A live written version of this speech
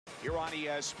here on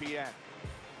ESPN.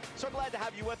 So glad to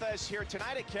have you with us here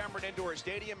tonight at Cameron Indoor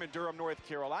Stadium in Durham, North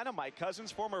Carolina. My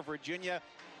cousins, former Virginia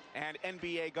and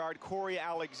NBA guard Corey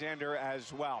Alexander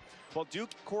as well. Well, Duke,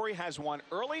 Corey, has won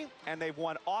early, and they've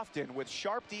won often with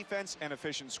sharp defense and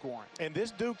efficient scoring. And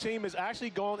this Duke team is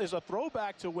actually is a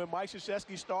throwback to when Mike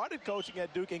Krzyzewski started coaching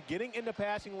at Duke and getting into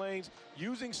passing lanes,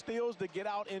 using steals to get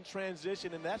out in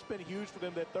transition, and that's been huge for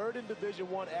them. They're third in Division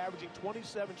I, averaging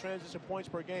 27 transition points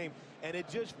per game, and it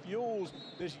just fuels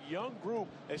this young group,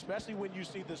 especially when you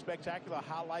see the spectacular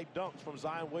highlight dunks from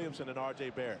Zion Williamson and R.J.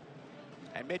 Barrett.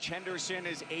 And Mitch Henderson,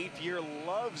 his 8th year,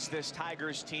 loves this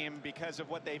Tigers team because of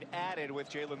what they've added with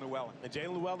Jalen Llewellyn. And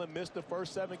Jalen Llewellyn missed the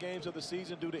first 7 games of the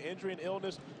season due to injury and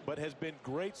illness, but has been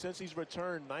great since he's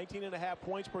returned, 19.5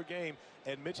 points per game.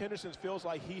 And Mitch Henderson feels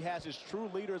like he has his true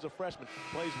leader as a freshman,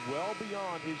 plays well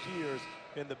beyond his years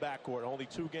in the backcourt, only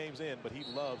 2 games in, but he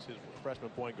loves his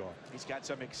freshman point guard. He's got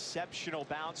some exceptional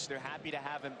bounce. They're happy to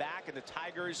have him back, and the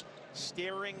Tigers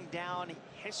staring down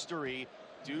history.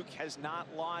 Duke has not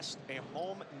lost a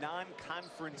home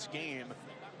non-conference game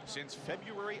since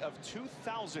February of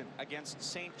 2000 against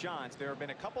St. John's. There have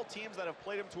been a couple teams that have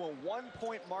played them to a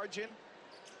 1-point margin,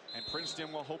 and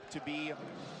Princeton will hope to be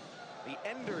the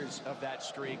enders of that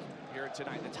streak here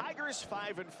tonight. The Tigers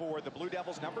 5-4, the Blue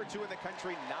Devils number 2 in the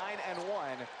country, 9-1,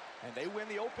 and they win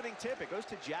the opening tip. It goes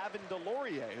to Javin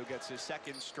DeLaurier, who gets his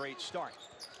 2nd straight start,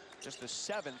 just the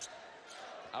 7th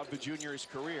of the junior's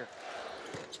career.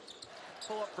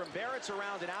 Pull up from Barrett's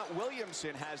around and out.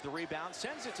 Williamson has the rebound,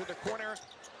 sends it to the corner,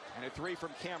 and a 3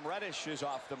 from Cam Reddish is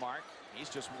off the mark. He's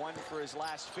just 1 for his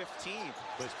last 15.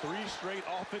 There's 3 straight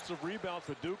offensive rebounds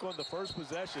for Duke on the first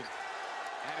possession.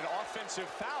 And an offensive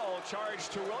foul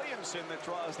charged to Williamson that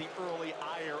draws the early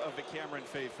ire of the Cameron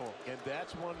faithful. And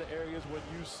that's one of the areas when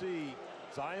you see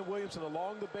Zion Williamson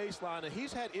along the baseline, and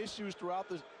he's had issues throughout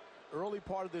the early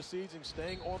part of this season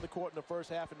staying on the court in the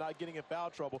first half and not getting in foul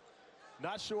trouble.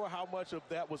 Not sure how much of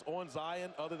that was on Zion,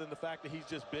 other than the fact that he's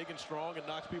just big and strong and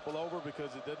knocks people over,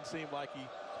 because it doesn't seem like he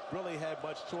really had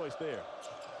much choice there.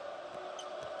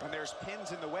 When there's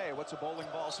pins in the way, what's a bowling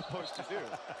ball supposed to do?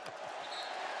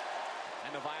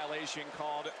 And the violation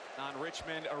called on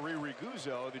Richmond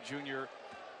Aririguzo, the junior.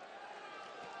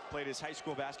 Played his high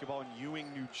school basketball in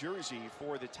Ewing, New Jersey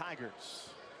for the Tigers.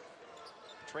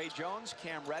 Trey Jones,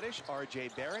 Cam Reddish,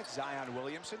 R.J. Barrett, Zion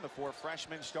Williamson, the 4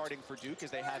 freshmen starting for Duke,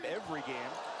 as they have every game,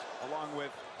 along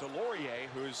with DeLaurier,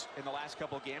 who's in the last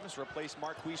couple of games replaced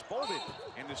Marquise Bolden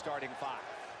in the starting 5.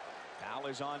 Foul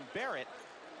is on Barrett.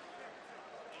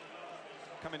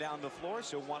 Coming down the floor,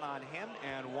 so 1 on him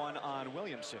and 1 on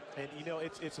Williamson. And, you know,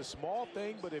 it's a small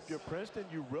thing, but if you're Princeton,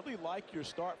 you really like your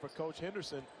start for Coach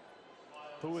Henderson,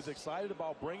 who is excited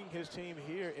about bringing his team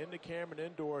here into Cameron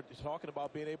Indoor, talking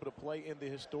about being able to play in the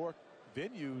historic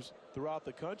venues throughout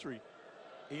the country.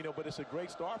 You know, but it's a great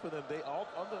start for them. They all,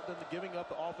 other than giving up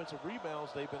the offensive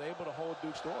rebounds, they've been able to hold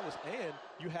Duke scoreless. And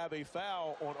you have a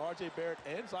foul on R.J. Barrett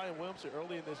and Zion Williamson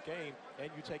early in this game,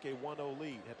 and you take a 1-0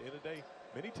 lead. At the end of the day,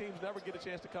 many teams never get a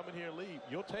chance to come in here and lead.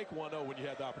 You'll take 1-0 when you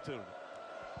have the opportunity.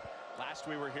 Last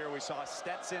we were here, we saw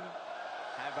Stetson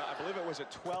have, I believe it was a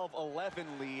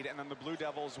 12-11 lead, and then the Blue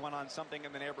Devils went on something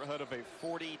in the neighborhood of a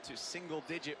 40 to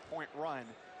single-digit point run.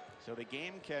 So the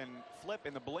game can flip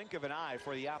in the blink of an eye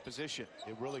for the opposition.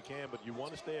 It really can, but you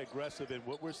want to stay aggressive. And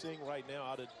what we're seeing right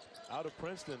now out of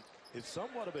Princeton is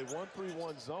somewhat of a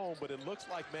 1-3-1 zone, but it looks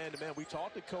like man-to-man. We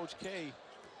talked to Coach K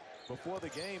before the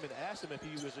game and asked him if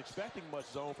he was expecting much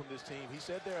zone from this team. He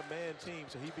said they're a man team,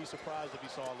 so he'd be surprised if he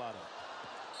saw a lot of it.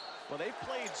 Well, they've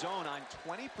played zone on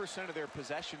 20% of their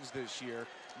possessions this year,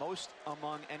 most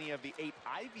among any of the 8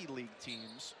 Ivy League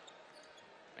teams.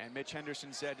 And Mitch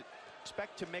Henderson said,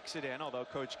 expect to mix it in, although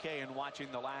Coach K, in watching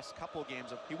the last couple games,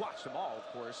 he watched them all,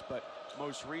 of course, but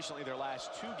most recently their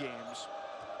last 2 games,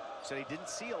 said he didn't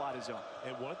see a lot of zone.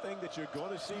 And one thing that you're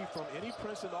going to see from any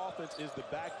Princeton offense is the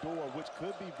back door, which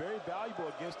could be very valuable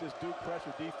against this Duke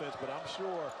pressure defense, but I'm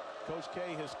sure Coach K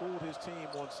has schooled his team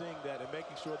on seeing that and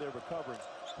making sure they're recovering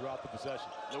throughout the possession.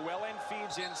 Llewellyn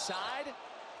feeds inside,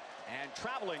 and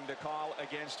traveling to call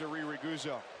against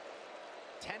Aririguzo.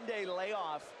 10-day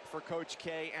layoff for Coach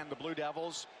K and the Blue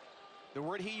Devils. The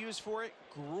word he used for it,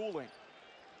 grueling.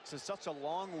 So such a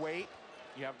long wait.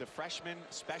 You have the freshmen,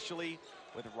 especially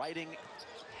with writing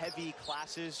heavy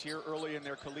classes here early in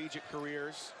their collegiate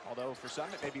careers. Although for some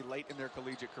it may be late in their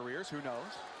collegiate careers, who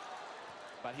knows.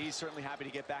 But he's certainly happy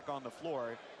to get back on the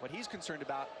floor. What he's concerned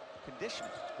about,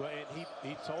 conditioning. Well, and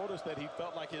he told us that he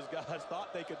felt like his guys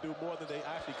thought they could do more than they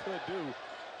actually could do.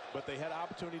 But they had an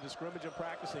opportunity to scrimmage and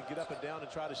practice and get up and down and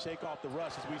try to shake off the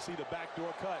rust, as we see the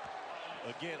backdoor cut.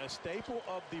 Again, a staple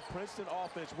of the Princeton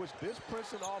offense, which this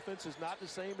Princeton offense is not the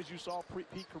same as you saw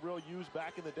Pete Carrill use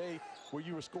back in the day where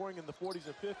you were scoring in the 40s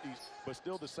and 50s, but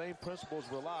still the same principles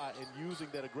rely in using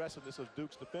that aggressiveness of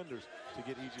Duke's defenders to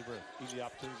get easy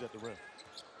opportunities at the rim.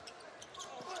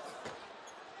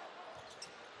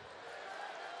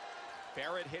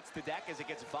 Barrett hits the deck as it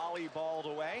gets volleyballed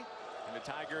away, and the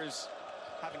Tigers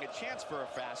having a chance for a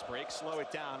fast break. Slow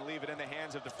it down, leave it in the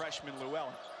hands of the freshman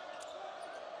Llewellyn.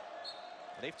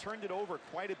 They've turned it over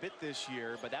quite a bit this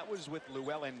year, but that was with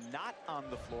Llewellyn not on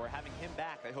the floor. Having him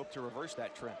back, they hope to reverse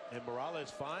that trend. And Morales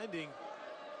finding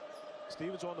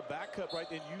Stevens on the back cut right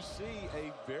then. You see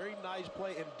a very nice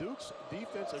play, and Duke's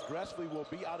defense aggressively will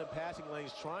be out in passing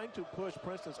lanes trying to push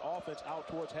Princeton's offense out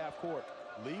towards half court,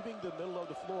 leaving the middle of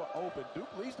the floor open.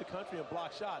 Duke leads the country in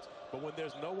block shots, but when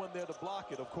there's no one there to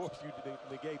block it, of course you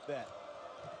negate that.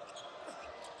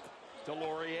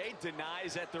 Delorier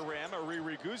denies at the rim.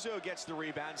 Riguzo gets the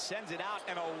rebound, sends it out,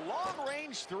 and a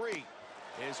long-range three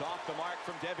is off the mark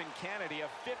from Devin Kennedy, a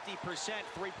 50%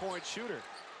 three-point shooter.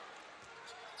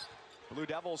 Blue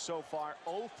Devils so far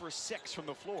 0 for 6 from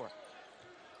the floor.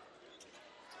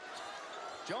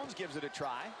 Jones gives it a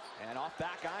try, and off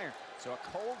back iron. So a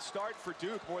cold start for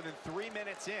Duke, more than 3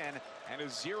 minutes in, and a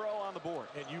 0 on the board.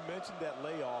 And you mentioned that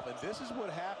layoff, and this is what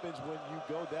happens when you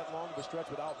go that long of a stretch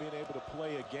without being able to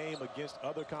play a game against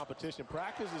other competition.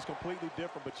 Practice is completely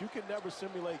different, but you can never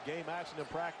simulate game action in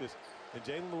practice. And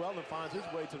Jalen Llewellyn finds his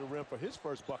way to the rim for his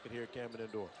first bucket here at Cameron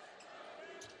Indoor.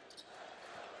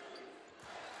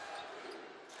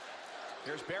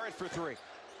 Here's Barrett for three.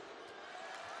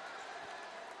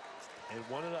 And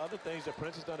one of the other things that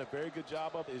Prince has done a very good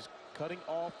job of is cutting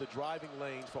off the driving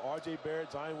lanes for R.J.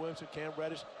 Barrett, Zion Williamson, Cam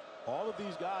Reddish. All of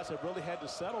these guys have really had to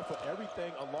settle for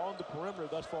everything along the perimeter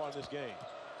thus far in this game.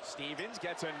 Stevens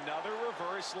gets another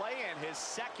reverse lay-in, his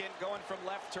second going from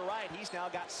left to right. He's now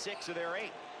got 6 of their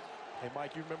 8. Hey,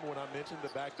 Mike, you remember when I mentioned the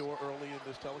back door early in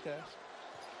this telecast?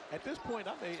 At this point,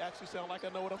 I may actually sound like I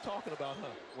know what I'm talking about, huh?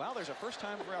 Well, there's a first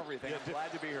time for everything. I'm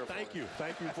glad to be here. Thank you.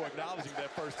 Thank you for acknowledging that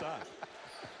first time.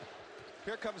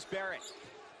 Here comes Barrett.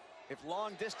 If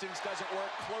long distance doesn't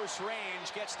work, close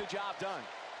range gets the job done.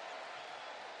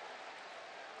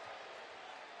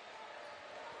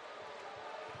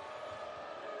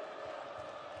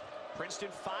 Princeton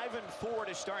 5-4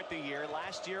 to start the year.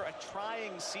 Last year, a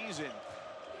trying season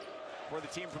for the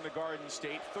team from the Garden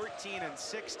State.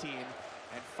 13-16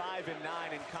 and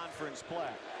 5-9 in conference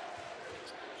play.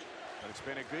 But it's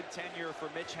been a good tenure for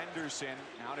Mitch Henderson.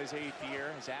 Now in his 8th year,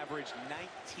 has averaged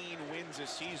 19 wins a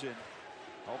season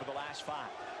over the last 5.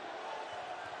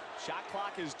 Shot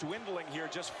clock is dwindling here,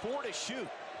 just 4 to shoot.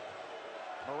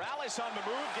 Morales on the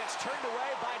move, gets turned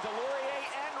away by Delorier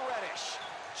and Reddish.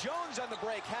 Jones on the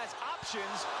break has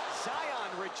options.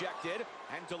 Zion rejected,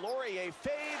 and Delorier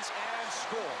fades and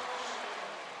scores.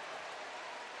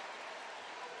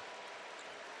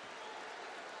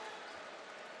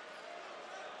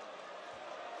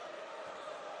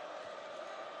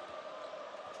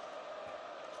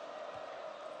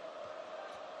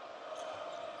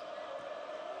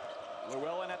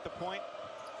 Llewellyn at the point,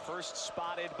 first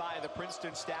spotted by the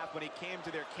Princeton staff when he came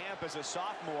to their camp as a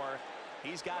sophomore.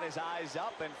 He's got his eyes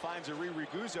up and finds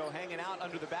Riguzo hanging out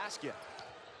under the basket.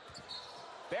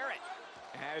 Barrett,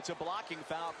 and it's a blocking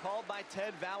foul called by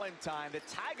Ted Valentine. The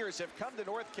Tigers have come to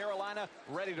North Carolina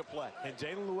ready to play. And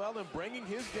Jalen Llewellyn bringing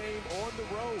his game on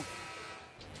the road.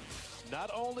 Not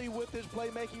only with his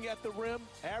playmaking at the rim,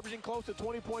 averaging close to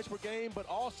 20 points per game, but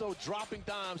also dropping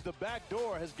dimes. The back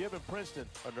door has given Princeton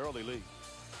an early lead.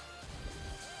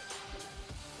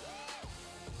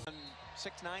 6'9",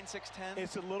 6'10"?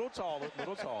 It's a little taller,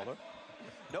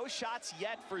 No shots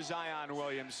yet for Zion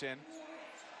Williamson,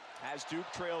 as Duke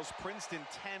trails Princeton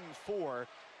 10-4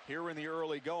 here in the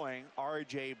early going.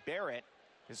 R.J. Barrett,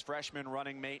 his freshman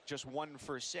running mate, just 1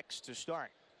 for 6 to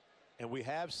start. And we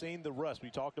have seen the rust. We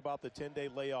talked about the 10-day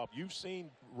layoff. You've seen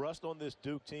rust on this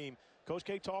Duke team. Coach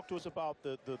K talked to us about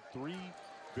the 3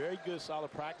 very good,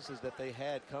 solid practices that they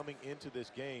had coming into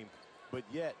this game. But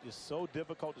yet, it's so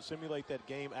difficult to simulate that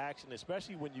game action,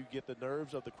 especially when you get the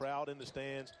nerves of the crowd in the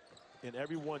stands and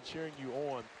everyone cheering you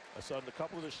on. So a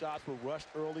couple of the shots were rushed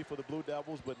early for the Blue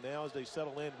Devils, but now as they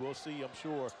settle in, we'll see, I'm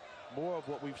sure, more of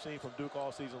what we've seen from Duke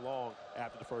all season long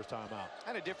after the first time out.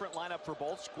 And a different lineup for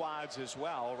both squads as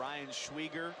well. Ryan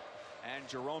Schwieger and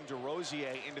Jerome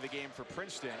DeRosier into the game for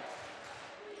Princeton.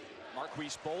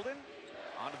 Marquise Bolden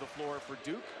onto the floor for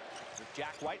Duke, with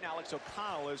Jack White and Alex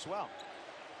O'Connell as well.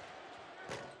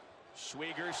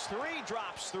 Schwieger's three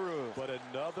drops through. But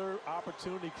another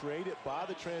opportunity created by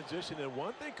the transition. And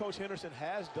one thing Coach Henderson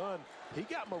has done, he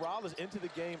got Morales into the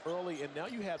game early, and now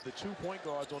you have the 2 point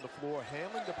guards on the floor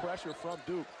handling the pressure from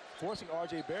Duke, forcing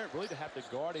R.J. Barrett really to have to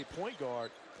guard a point guard,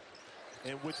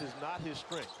 and which is not his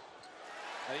strength.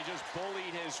 And he just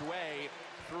bullied his way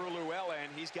through Llewellyn.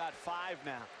 He's got 5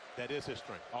 now. That is his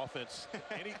strength. Offense.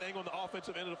 Anything on the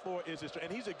offensive end of the floor is his strength.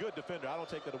 And he's a good defender. I don't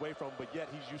take that away from him, but yet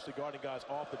he's used to guarding guys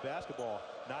off the basketball,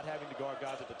 not having to guard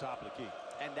guys at the top of the key.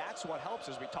 And that's what helps,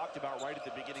 as we talked about right at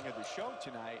the beginning of the show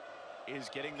tonight, is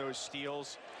getting those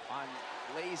steals on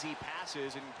lazy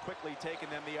passes and quickly taking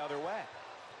them the other way.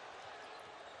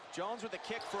 Jones with the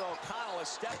kick for O'Connell. A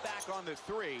step back on the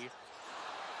three.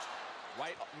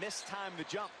 White mistimed the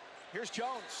jump. Here's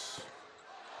Jones.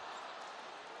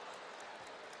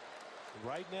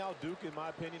 Right now, Duke, in my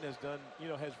opinion, has done,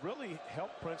 has really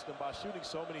helped Princeton by shooting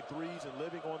so many threes and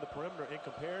living on the perimeter in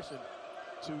comparison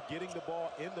to getting the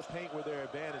ball in the paint where their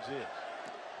advantage is.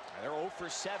 They're 0 for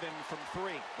 7 from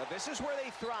 3. But this is where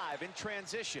they thrive, in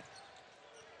transition.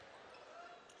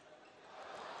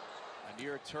 A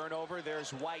near turnover.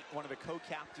 There's White, one of the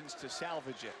co-captains, to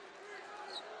salvage it.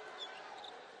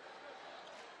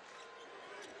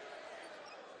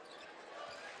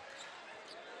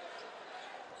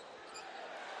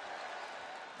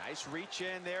 Nice reach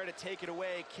in there to take it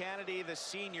away. Kennedy, the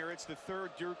senior, it's the 3rd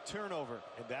Duke turnover.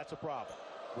 And that's a problem.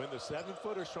 When the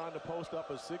 7-footer's trying to post up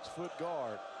a 6-foot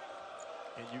guard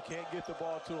and you can't get the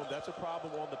ball to him, that's a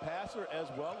problem on the passer as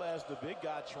well as the big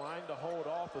guy trying to hold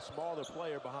off a smaller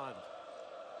player behind him.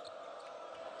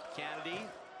 Kennedy,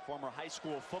 former high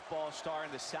school football star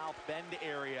in the South Bend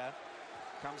area,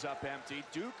 comes up empty.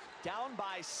 Duke down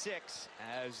by 6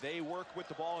 as they work with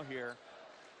the ball here.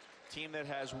 Team that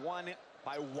has won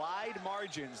by wide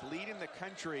margins, leading the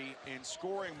country in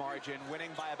scoring margin, winning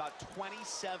by about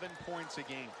 27 points a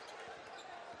game.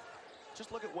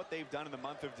 Just look at what they've done in the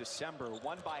month of December.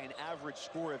 Won by an average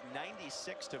score of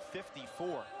 96 to 54.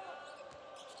 You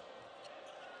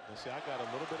see, I got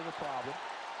a little bit of a problem.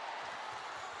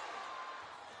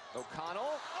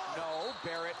 O'Connell, no.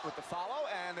 Barrett with the follow,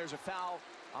 and there's a foul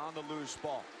on the loose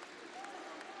ball.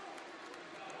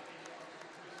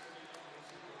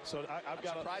 So I've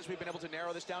got surprised we've been able to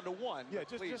narrow this down to 1. Yeah,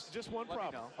 just one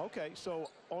problem. Okay, so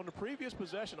on the previous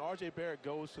possession, R.J. Barrett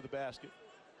goes to the basket.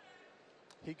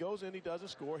 He goes in, he doesn't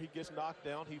score, he gets knocked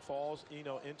down, he falls,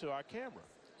 into our camera.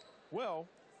 Well,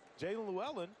 Jalen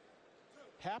Llewellyn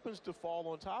happens to fall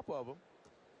on top of him,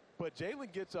 but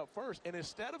Jalen gets up first, and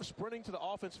instead of sprinting to the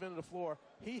offensive end of the floor,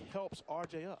 he helps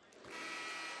R.J. up.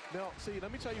 Now, see,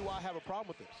 let me tell you why I have a problem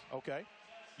with this, okay?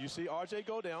 You see R.J.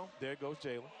 go down, there goes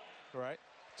Jalen, all right?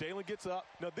 Jalen gets up.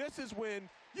 Now, this is when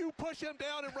you push him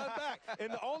down and run back. And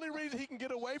the only reason he can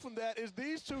get away from that is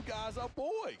these two guys are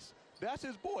boys. That's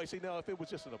his boy. See, now, if it was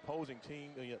just an opposing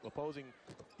team, opposing,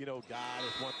 guy,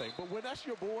 it's one thing. But when that's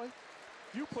your boy,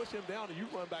 you push him down and you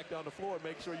run back down the floor and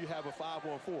make sure you have a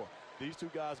 5-on-4. These two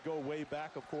guys go way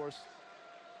back, of course,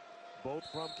 both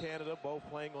from Canada, both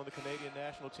playing on the Canadian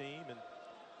national team.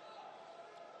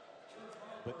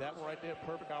 But that one right there,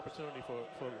 perfect opportunity for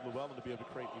Llewellyn to be able to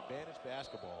create advantage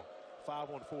basketball.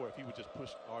 5-on-4 if he would just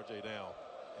push R.J. down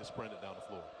and sprint it down the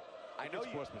floor. I know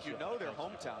you know their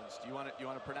hometowns. Do you want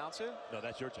to pronounce it? No,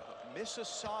 that's your job.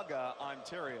 Mississauga,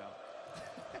 Ontario.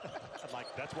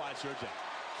 That's why it's your job.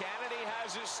 Kennedy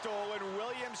has it stolen.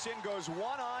 Williamson goes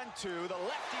 1-on-2. The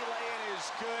lefty lay-in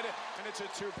is good, and it's a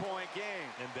 2-point game.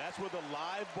 And that's where the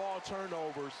live ball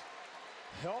turnovers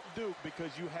help Duke,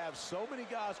 because you have so many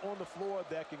guys on the floor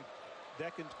that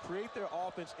can create their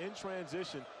offense in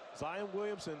transition. Zion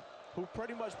Williamson, who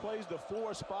pretty much plays the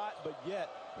 4 spot, but yet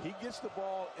he gets the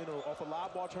ball off a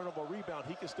live ball turnover or rebound.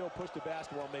 He can still push the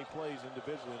basketball and make plays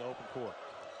individually in the open court.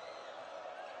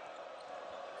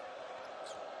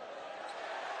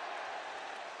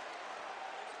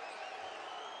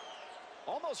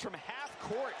 Almost from half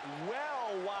court,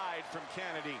 well wide from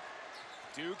Kennedy.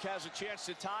 Duke has a chance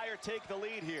to tie or take the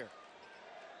lead here.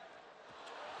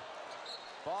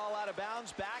 Ball out of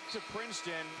bounds, back to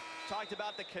Princeton. Talked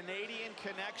about the Canadian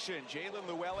connection. Jalen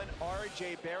Llewellyn,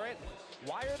 R.J. Barrett.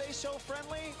 Why are they so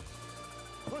friendly?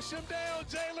 Push him down,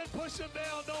 Jalen. Push him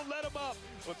down. Don't let him up.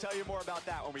 We'll tell you more about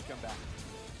that when we come back.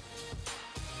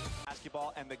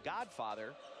 Basketball and the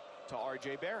godfather to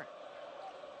R.J. Barrett.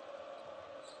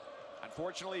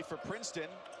 Unfortunately for Princeton,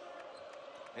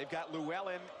 they've got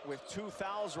Llewellyn with 2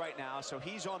 fouls right now, so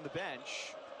he's on the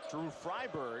bench. Drew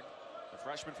Freiberg, the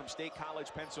freshman from State College,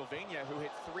 Pennsylvania, who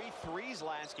hit 3 threes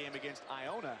last game against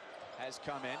Iona, has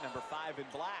come in, number 5 in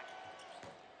black.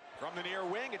 From the near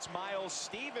wing, it's Miles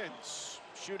Stevens,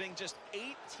 shooting just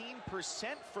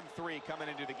 18% from three coming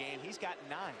into the game. He's got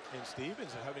 9. And Stevens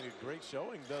is having a great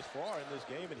showing thus far in this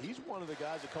game, and he's one of the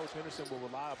guys that Coach Henderson will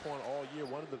rely upon all year,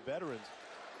 one of the veterans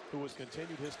who has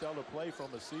continued his stellar play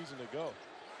from a season ago.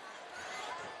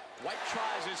 White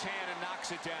tries his hand and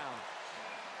knocks it down.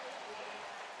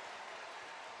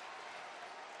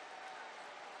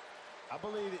 I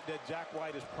believe that Jack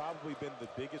White has probably been the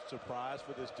biggest surprise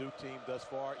for this Duke team thus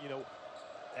far. You know,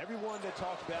 everyone that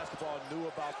talks basketball knew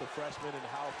about the freshman and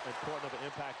how important of an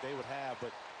impact they would have,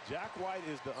 but Jack White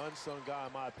is the unsung guy,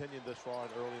 in my opinion, thus far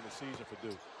and early in the season for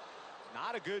Duke.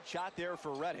 Not a good shot there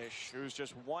for Reddish, who's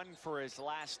just 1 for his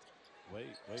last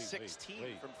 16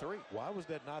 from three. Why was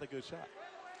that not a good shot?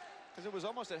 Because it was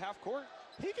almost at half court.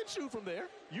 He can shoot from there.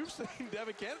 You've seen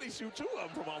Devin Kennedy shoot 2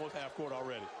 of them from almost half court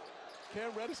already.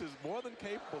 Cam Reddish is more than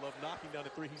capable of knocking down the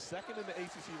three. He's second in the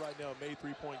ACC right now, made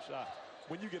 3-point shots.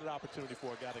 When you get an opportunity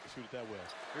for a guy that can shoot it that well.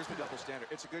 Here's the double standard.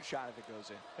 It's a good shot if it goes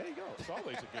in. There you go. It's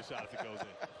always a good shot if it goes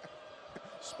in.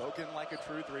 Spoken like a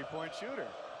true 3-point shooter.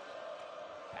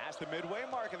 Past the midway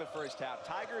mark of the first half.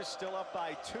 Tigers still up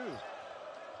by 2.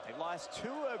 They've lost 2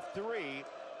 of 3.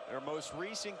 Their most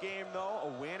recent game,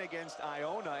 though, a win against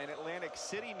Iona in Atlantic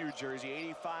City, New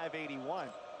Jersey, 85-81.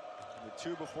 The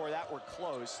 2 before that were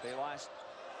close. They lost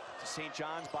to St.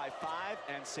 John's by 5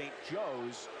 and St.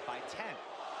 Joe's by 10.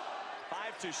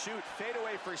 5 to shoot.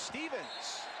 Fadeaway for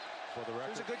Stevens. For the record, it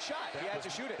was a good shot. He had to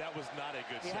shoot it. That was not a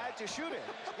good shot. He had to shoot it.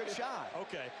 It's a good shot.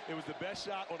 Okay, it was the best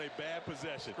shot on a bad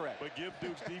possession. Correct. But give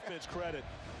Duke's defense credit.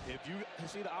 If you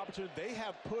see the opportunity, they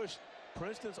have pushed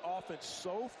Princeton's offense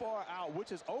so far out, which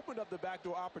has opened up the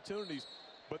backdoor opportunities,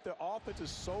 but their offense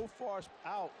is so far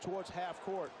out towards half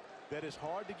court that it's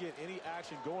hard to get any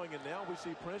action going. And now we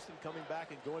see Princeton coming back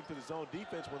and going to the zone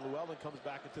defense when Llewellyn comes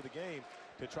back into the game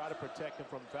to try to protect him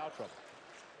from foul trouble.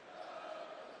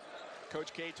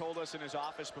 Coach K told us in his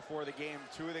office before the game,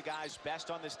 2 of the guys best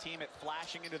on this team at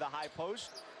flashing into the high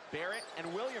post, Barrett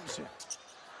and Williamson.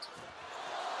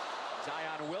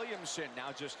 Zion Williamson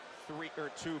now just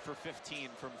 2 for 15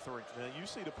 from 3. Now you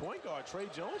see the point guard, Trey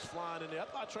Jones, flying in there. I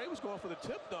thought Trey was going for the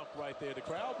tip dunk right there. The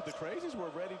crowd, the crazies were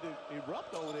ready to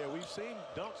erupt over there. We've seen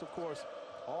dunks, of course,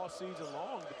 all season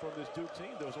long from this Duke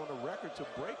team. That was on the record to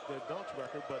break their dunks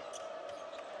record, but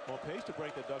on pace to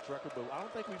break their dunks record, but I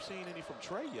don't think we've seen any from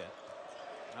Trey yet.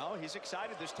 No, he's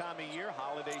excited this time of year,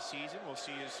 holiday season. We'll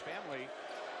see his family.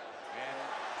 And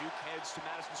Duke heads to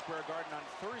Madison Square Garden on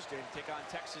Thursday to take on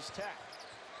Texas Tech.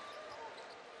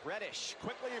 Reddish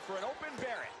quickly for an open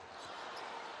Barrett.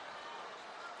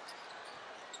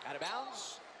 Out of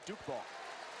bounds, Duke ball.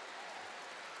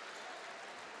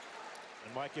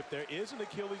 And Mike, if there is an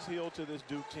Achilles heel to this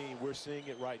Duke team, we're seeing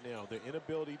it right now. Their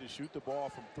inability to shoot the ball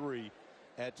from 3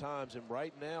 at times. And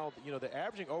right now, you know, they're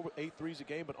averaging over 8 threes a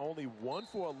game, but only 1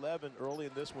 for 11 early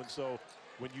in this one. So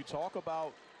when you talk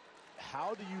about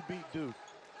how do you beat Duke,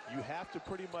 you have to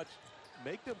pretty much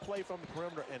make them play from the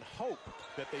perimeter and hope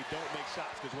that they don't make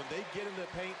shots. Because when they get in the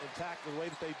paint and tackle the way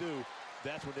that they do,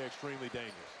 that's when they're extremely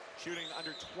dangerous. Shooting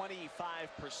under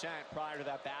 25% prior to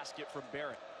that basket from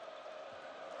Barrett.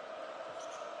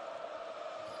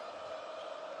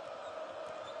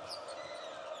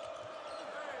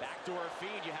 Backdoor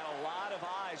feed. You had a lot of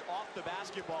eyes off the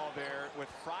basketball there with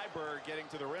Freiberg getting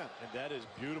to the rim. And that is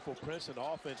beautiful Princeton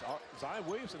offense. Zion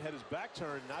Williamson had his back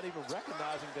turned, not even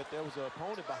recognizing that there was an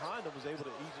opponent behind him, was able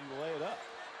to easily lay it up.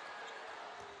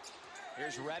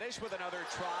 Here's Reddish with another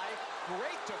try.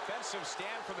 Great defensive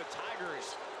stand from the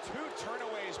Tigers. 2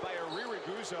 turnaways by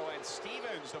Ariraguzo, and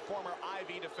Stevens, the former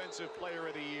Ivy Defensive Player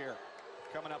of the Year,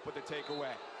 coming up with the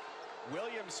takeaway.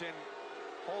 Williamson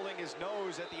holding his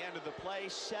nose at the end of the play.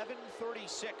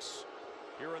 7:36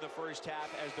 here in the first half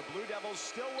as the Blue Devils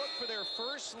still look for their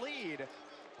first lead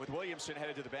with Williamson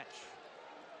headed to the bench.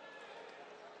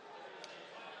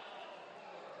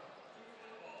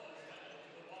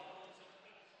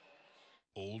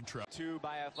 Two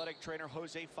by athletic trainer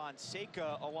Jose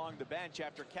Fonseca along the bench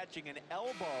after catching an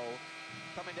elbow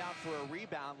coming down for a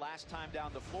rebound last time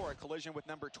down the floor. A collision with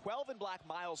number 12 in black,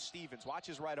 Miles Stevens. Watch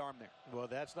his right arm there. Well,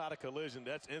 that's not a collision.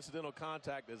 That's incidental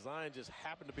contact. Zion just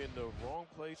happened to be in the wrong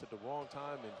place at the wrong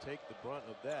time and take the brunt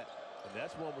of that. And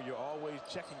that's one where you're always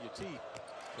checking your teeth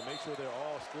to make sure they're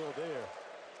all still there.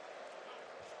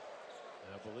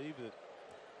 And I believe that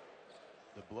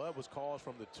the blood was caused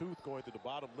from the tooth going through the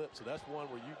bottom lip. So that's one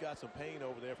where you got some pain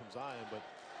over there from Zion. But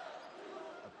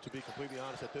to be completely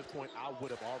honest, at this point, I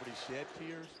would have already shed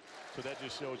tears. So that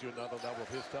just shows you another level of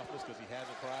his toughness because he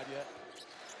hasn't cried yet.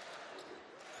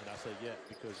 And I say yet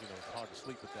because, you know, it's hard to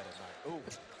sleep with that at night. Ooh.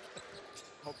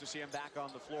 Hope to see him back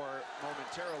on the floor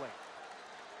momentarily.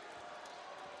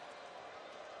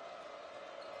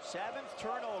 7th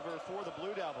turnover for the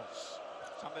Blue Devils.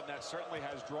 Something that certainly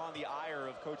has drawn the ire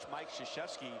of Coach Mike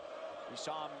Krzyzewski. We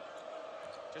saw him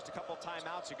just a couple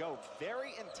timeouts ago.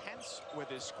 Very intense with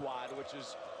his squad, which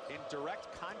is in direct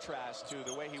contrast to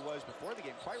the way he was before the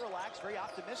game. Quite relaxed, very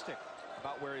optimistic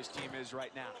about where his team is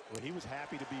right now. Well, he was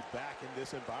happy to be back in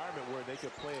this environment where they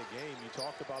could play a game. You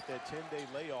talked about that 10-day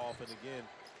layoff, and again,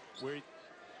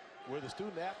 where the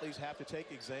student athletes have to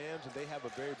take exams and they have a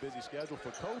very busy schedule.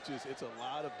 For coaches, it's a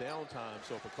lot of downtime.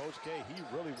 So for Coach K, he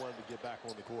really wanted to get back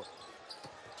on the court.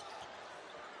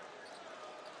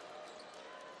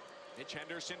 Mitch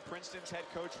Henderson, Princeton's head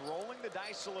coach, rolling the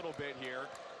dice a little bit here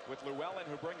with Llewellyn,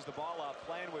 who brings the ball up,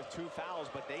 playing with 2 fouls,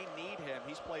 but they need him.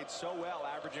 He's played so well,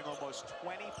 averaging almost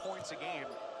 20 points a game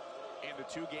in the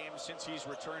 2 games since he's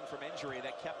returned from injury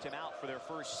that kept him out for their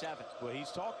first 7. Well, he's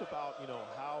talked about,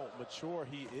 how mature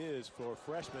he is for a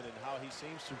freshman and how he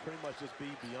seems to pretty much just be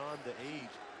beyond the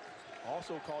age.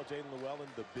 Also called Jalen Llewellyn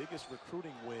the biggest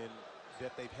recruiting win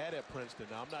that they've had at Princeton.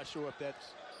 Now, I'm not sure if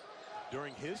that's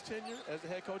during his tenure as the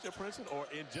head coach at Princeton or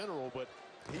in general, but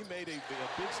he made a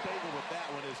big statement with that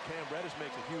one as Cam Reddish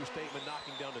makes a huge statement,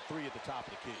 knocking down the 3 at the top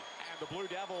of the key. And the Blue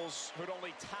Devils, who'd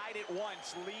only tied it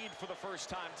once, lead for the first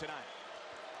time tonight.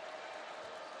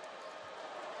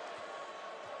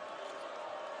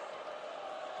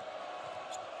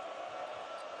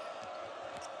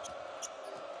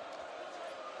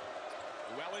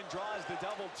 Llewellyn draws the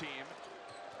double team.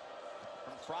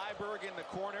 From Freiberg in the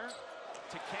corner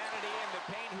to Kennedy in the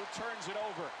paint, who turns it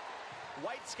over.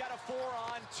 White's got a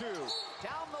 4-on-2.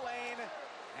 Down the lane,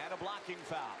 and a blocking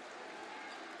foul.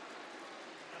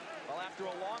 Well, after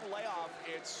a long layoff,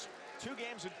 it's 2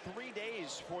 games in 3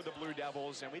 days for the Blue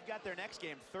Devils, and we've got their next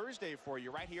game Thursday for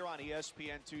you right here on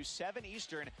ESPN2, 7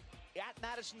 Eastern at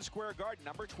Madison Square Garden.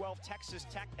 Number 12, Texas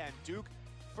Tech and Duke.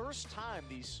 First time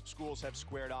these schools have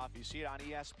squared off. You see it on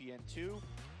ESPN2,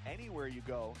 anywhere you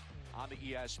go on the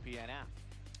ESPN app.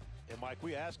 And Mike,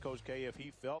 we asked Coach K if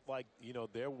he felt like,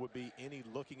 there would be any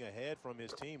looking ahead from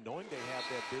his team, knowing they have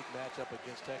that big matchup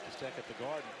against Texas Tech at the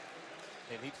Garden.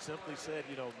 And he simply said,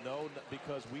 no,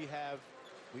 because we've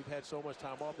had so much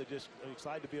time off. They're just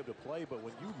excited to be able to play. But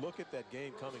when you look at that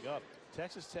game coming up,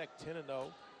 Texas Tech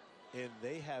 10-0, and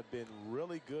they have been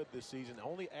really good this season,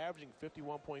 only averaging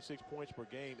 51.6 points per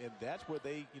game. And that's where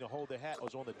they, hold their hat,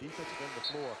 was on the defensive end of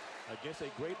the floor against a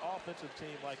great offensive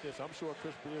team like this. I'm sure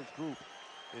Chris Beard's group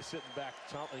is sitting back,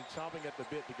 chomping at the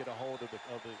bit to get a hold of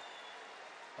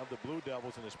the Blue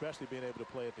Devils, and especially being able to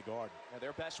play at the Garden. Now,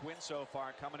 their best win so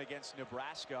far coming against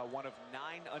Nebraska, one of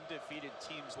 9 undefeated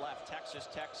teams left. Texas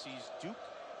Tech sees Duke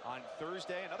on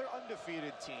Thursday, another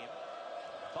undefeated team.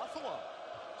 Buffalo,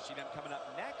 see them coming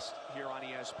up next here on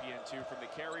ESPN2 from the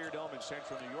Carrier Dome in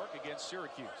Central New York against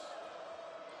Syracuse.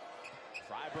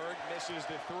 Freiberg misses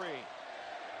the 3.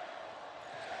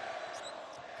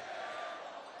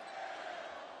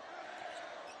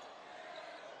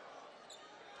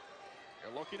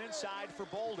 They're looking inside for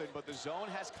Bolden, but the zone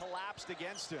has collapsed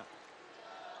against him.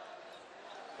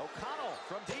 O'Connell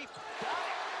from deep. Got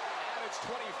it! And it's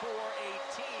 24-18.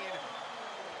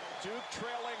 Duke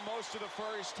trailing most of the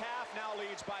first half, now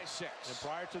leads by 6. And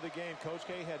prior to the game, Coach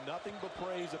K had nothing but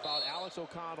praise about Alex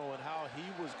O'Connell and how he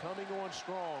was coming on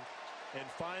strong and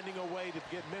finding a way to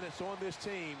get minutes on this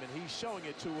team, and he's showing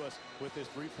it to us with his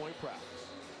 3-point practice.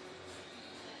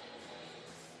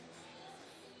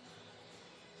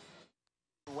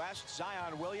 West,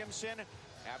 Zion Williamson,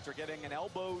 after getting an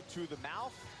elbow to the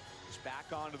mouth, is back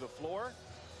onto the floor.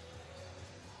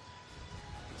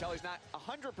 You can tell he's not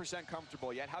 100%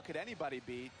 comfortable yet. How could anybody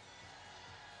be?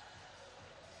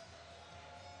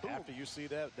 After you see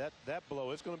that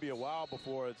blow, it's going to be a while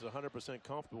before it's 100%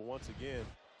 comfortable once again.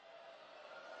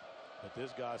 But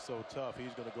this guy's so tough,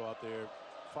 he's going to go out there,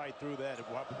 fight through that. It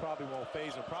probably won't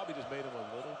phase him. Probably just made him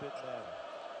a little bit mad.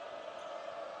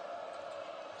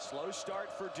 Slow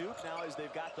start for Duke now as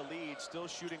they've got the lead, still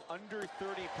shooting under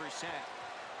 30%.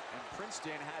 And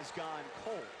Princeton has gone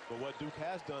cold. But what Duke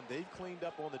has done, they've cleaned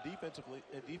up on the defensive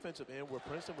end where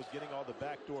Princeton was getting all the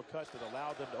backdoor cuts that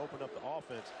allowed them to open up the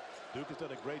offense. Duke has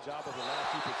done a great job of the last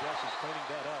few possessions cleaning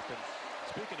that up. And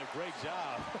speaking of great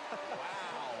job,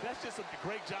 wow, that's just a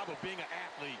great job of being an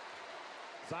athlete.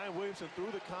 Zion Williamson, through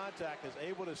the contact, is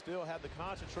able to still have the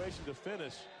concentration to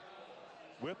finish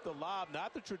with the lob,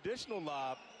 not the traditional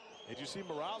lob. And you see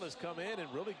Morales come in and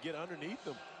really get underneath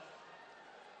them.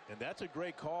 And that's a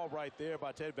great call right there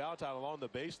by Ted Valentine along the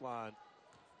baseline.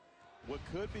 What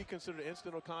could be considered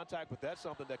incidental contact, but that's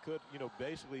something that could,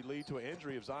 basically lead to an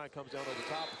injury if Zion comes down over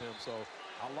top of him. So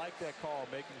I like that call,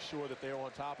 making sure that they're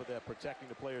on top of that, protecting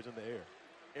the players in the air.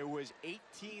 It was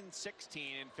 18-16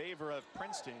 in favor of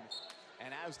Princeton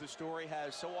And as the story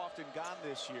has so often gone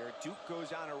this year, Duke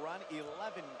goes on a run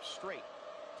 11 straight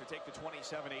to take the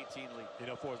 27-18 lead. You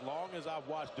know, for as long as I've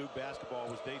watched Duke basketball,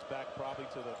 which dates back probably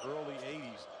to the early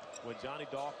 80s, when Johnny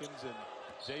Dawkins and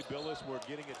Jay Billis were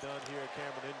getting it done here at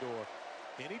Cameron Indoor,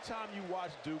 anytime you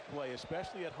watch Duke play,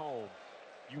 especially at home,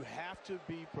 you have to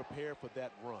be prepared for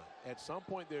that run. At some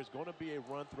point, there's going to be a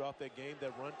run throughout that game.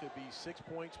 That run could be 6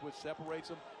 points, which separates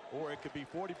them, or it could be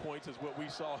 40 points, is what we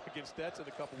saw against Stetson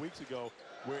a couple weeks ago,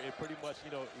 where it pretty much,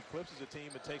 you know, eclipses a team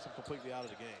and takes them completely out of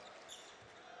the game.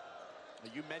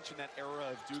 You mentioned that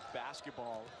era of Duke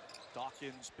basketball.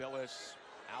 Dawkins, Billis,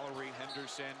 Allery,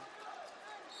 Henderson.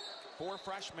 4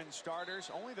 freshman starters.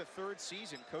 Only the 3rd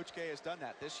season Coach K has done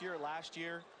that. This year, last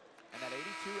year, and that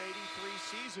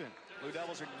 82-83 season. Blue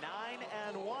Devils are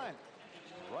 9-1.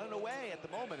 Running away at the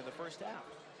moment in the first half.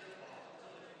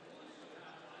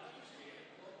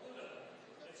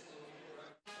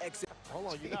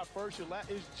 Hold on, you're not first, you're last.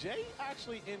 Is Jay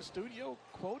actually in studio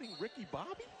quoting Ricky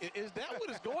Bobby? Is that what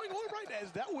is going on right now?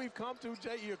 Is that what we've come to,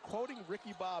 Jay? You're quoting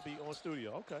Ricky Bobby on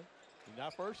studio. Okay. You're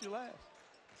not first, you're last.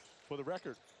 For the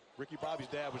record, Ricky Bobby's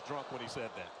dad was drunk when he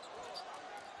said that.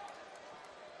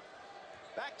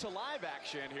 Back to live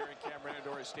action here in Cameron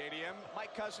Indoor Stadium.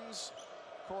 Mike Cousins,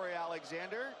 Corey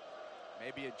Alexander,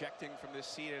 maybe ejecting from this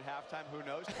seat at halftime. Who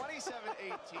knows? 27-18.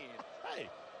 Hey,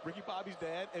 Ricky Bobby's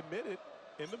dad admitted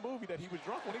in the movie that he was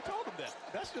drunk when he told him that.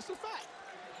 That's just a fact.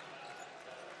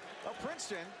 Well,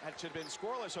 Princeton should have been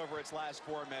scoreless over its last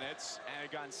 4 minutes and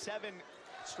had gone 7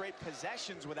 straight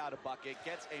possessions without a bucket.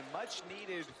 Gets a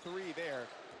much-needed 3 there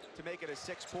to make it a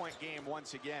 6-point game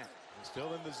once again.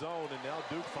 Still in the zone, and now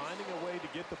Duke finding a way to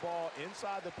get the ball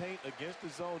inside the paint against the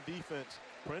zone defense.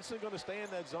 Princeton going to stay in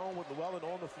that zone with Llewellyn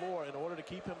on the floor in order to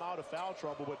keep him out of foul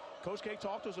trouble. But Coach K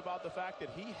talked to us about the fact that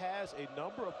he has a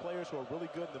number of players who are really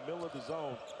good in the middle of the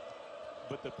zone.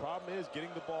 But the problem is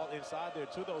getting the ball inside there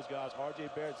to those guys, R.J.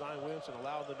 Barrett, Zion Williamson,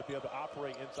 allowing them to be able to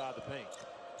operate inside the paint.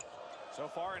 So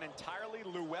far, an entirely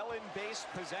Llewellyn-based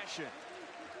possession.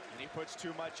 And he puts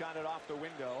too much on it off the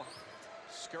window,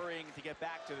 scurrying to get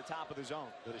back to the top of the zone.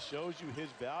 But it shows you his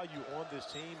value on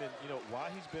this team and, you know, why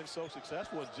he's been so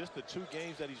successful in just the 2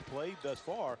 games that he's played thus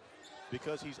far,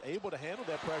 because he's able to handle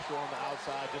that pressure on the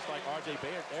outside, just like R.J.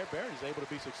 Barrett is able to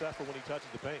be successful when he touches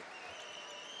the paint.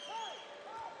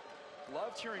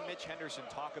 Loved hearing Mitch Henderson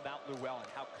talk about Llewellyn,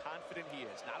 how confident he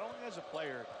is, not only as a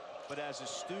player, but as a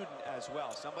student as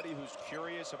well. Somebody who's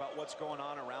curious about what's going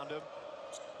on around him,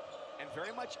 and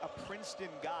very much a Princeton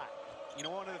guy. You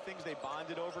know, one of the things they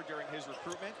bonded over during his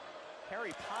recruitment,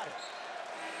 Harry Potter.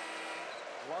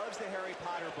 Loves the Harry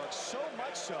Potter books, so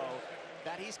much so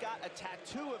that he's got a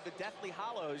tattoo of the Deathly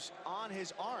Hallows on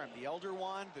his arm. The Elder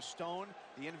Wand, the stone,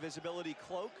 the invisibility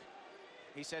cloak.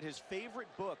 He said his favorite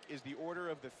book is The Order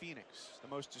of the Phoenix, the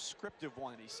most descriptive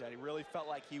one, he said. He really felt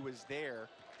like he was there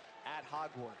at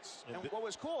Hogwarts. And what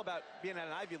was cool about being at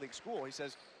an Ivy League school, he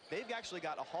says they've actually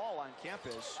got a hall on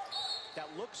campus that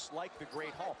looks like the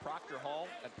Great Hall. Proctor Hall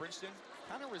at Princeton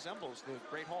kind of resembles the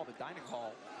Great Hall, the dining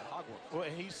hall at Hogwarts. Well,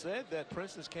 he said that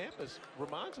Princeton's campus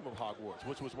reminds him of Hogwarts,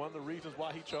 which was one of the reasons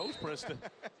why he chose Princeton,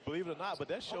 believe it or not. But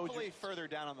that shows hopefully you further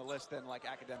down on the list than like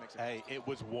academics. Hey, it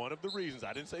was one of the reasons.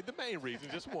 I didn't say the main reason,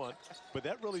 just one. But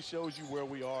that really shows you where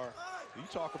we are. You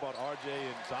talk about RJ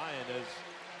and Zion as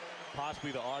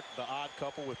possibly the odd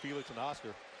couple with Felix and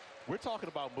Oscar. We're talking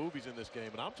about movies in this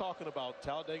game, and I'm talking about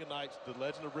Talladega Nights, The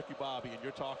Legend of Ricky Bobby, and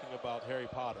you're talking about Harry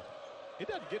Potter. It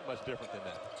doesn't get much different than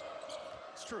that.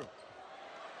 It's true.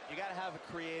 You got to have a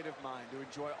creative mind to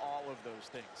enjoy all of those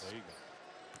things. There you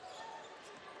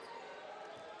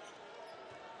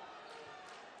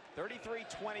go.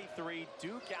 33-23,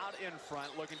 Duke out in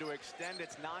front, looking to extend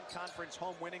its non-conference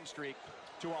home winning streak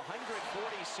to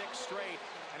 146 straight,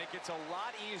 and it gets a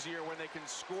lot easier when they can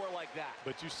score like that.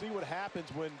 But you see what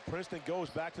happens when Princeton goes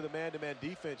back to the man-to-man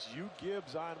defense. You give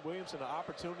Zion Williamson an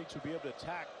opportunity to be able to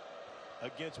attack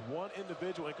against one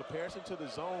individual in comparison to the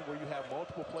zone where you have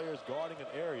multiple players guarding an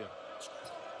area.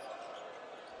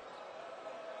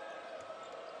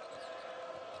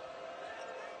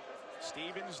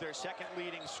 Stevens, their second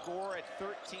leading scorer at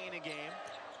 13 a game.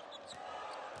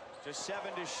 Just 7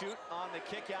 to shoot on the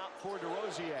kick out for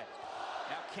DeRosier.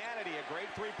 Now Kennedy, a great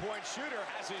 3-point shooter,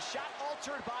 has his shot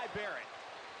altered by Barrett.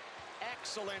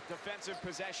 Excellent defensive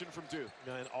possession from Duke.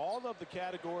 Now, in all of the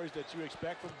categories that you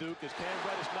expect from Duke, as Cam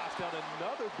Reddish knocks down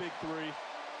another big 3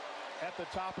 at the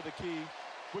top of the key,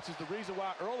 which is the reason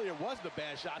why earlier wasn't a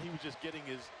bad shot. He was just getting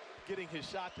his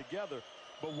shot together.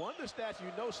 But one of the stats, you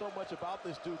know so much about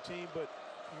this Duke team, but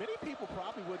many people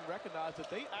probably wouldn't recognize that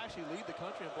they actually lead the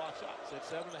country in block shots at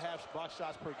 7.5 block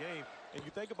shots per game. And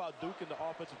you think about Duke and the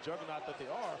offensive juggernaut that they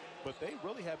are, but they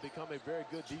really have become a very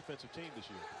good defensive team this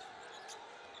year.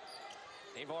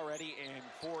 They've already in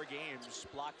 4 games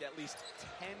blocked at least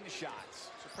 10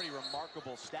 shots. It's a pretty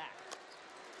remarkable stat.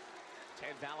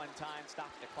 Ted Valentine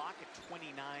stopped the clock at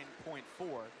 29.4.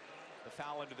 The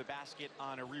foul under the basket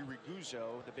on Ariri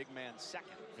Guzzo, the big man's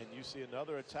second. And you see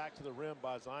another attack to the rim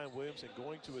by Zion Williamson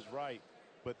going to his right.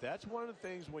 But that's one of the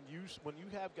things when you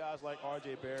have guys like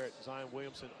R.J. Barrett, Zion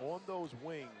Williamson on those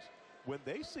wings, when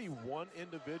they see one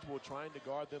individual trying to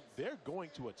guard them, they're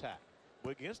going to attack.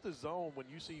 But against the zone, when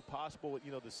you see possible,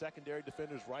 the secondary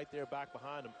defenders right there back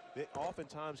behind them, they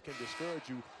oftentimes can discourage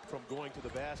you from going to the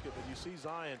basket. But you see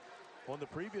Zion on the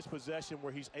previous possession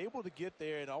where he's able to get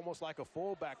there and almost like a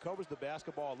fullback covers the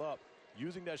basketball up,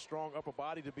 using that strong upper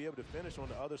body to be able to finish on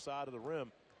the other side of the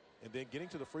rim, and then getting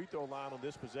to the free throw line on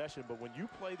this possession. But when you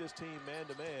play this team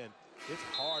man-to-man, it's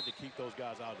hard to keep those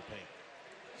guys out of the paint.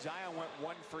 Zion went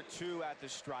 1 for 2 at the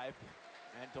stripe,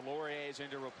 and Delorier is in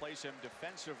to replace him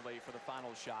defensively for the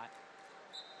final shot.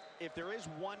 If there is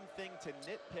one thing to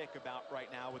nitpick about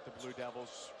right now with the Blue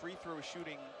Devils, free throw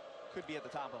shooting could be at the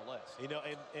top of the list.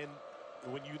 And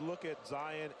when you look at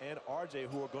Zion and RJ,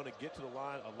 who are going to get to the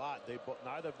line a lot,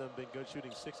 neither of them been good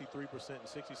shooting 63% and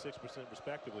 66%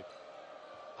 respectively.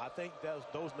 I think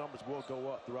those numbers will go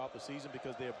up throughout the season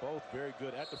because they are both very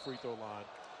good at the free throw line.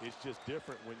 It's just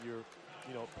different when you're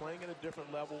playing at a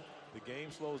different level. The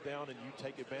game slows down and you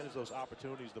take advantage of those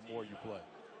opportunities the more you play.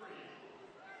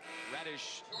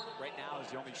 Reddish right now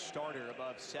is the only starter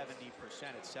above 70%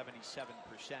 at 77%.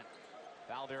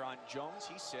 Foul there on Jones.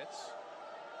 He sits.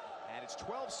 And it's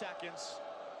 12 seconds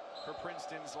for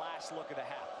Princeton's last look of the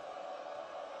half.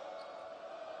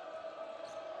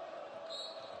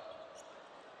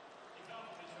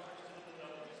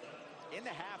 In the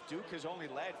half, Duke has only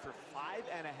led for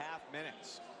 5.5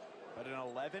 minutes. But an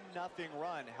 11-0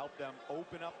 run helped them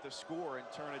open up the score and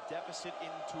turn a deficit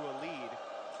into a lead,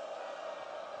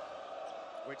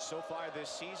 which so far this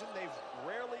season they've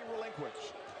rarely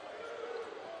relinquished.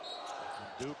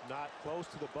 Duke not close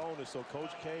to the bonus, so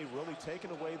Coach K really taking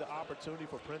away the opportunity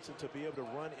for Princeton to be able to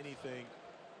run anything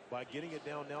by getting it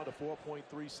down now to 4.3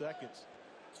 seconds.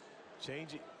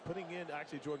 Putting in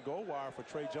actually Jordan Goldwire for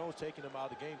Trey Jones, taking him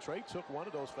out of the game. Trey took one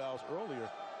of those fouls earlier,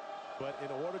 but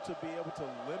in order to be able to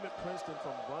limit Princeton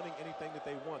from running anything that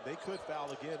they want, they could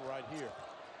foul again right here.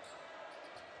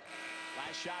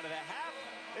 Last shot of the half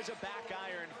is a back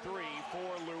iron 3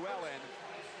 for Llewellyn.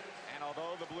 And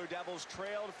although the Blue Devils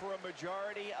trailed for a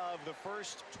majority of the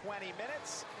first 20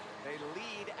 minutes, they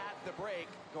lead at the break,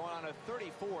 going on a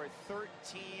 34-13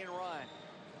 run.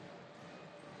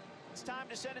 It's time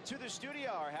to send it to the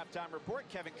studio. Our halftime report,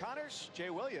 Kevin Connors, Jay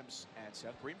Williams, and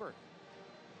Seth Greenberg.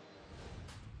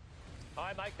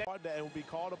 Hi, Mike. And will be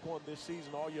called upon this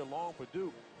season all year long for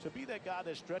Duke to be that guy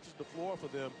that stretches the floor for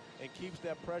them and keeps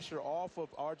that pressure off of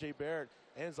R.J. Barrett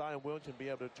and Zion Williamson, be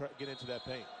able to get into that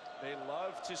paint. They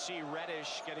love to see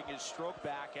Reddish getting his stroke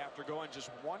back after going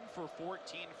just 1 for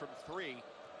 14 from 3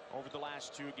 over the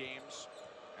last 2 games.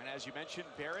 And as you mentioned,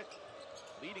 Barrett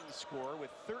leading the scorer with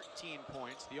 13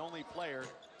 points, the only player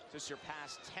to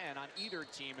surpass 10 on either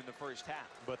team in the first half.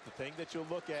 But the thing that you'll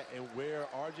look at and where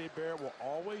R.J. Barrett will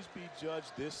always be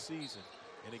judged this season,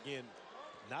 and again,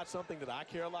 not something that I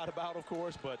care a lot about, of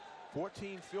course, but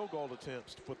 14 field goal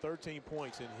attempts for 13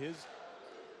 points. And his,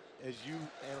 as you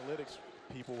analytics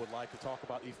people would like to talk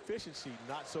about, efficiency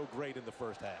not so great in the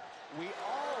first half. We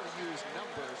all use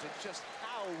numbers, it's just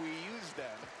how we use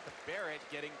them. Barrett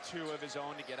getting 2 of his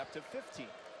own to get up to 15.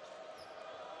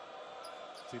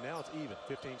 See, now it's even.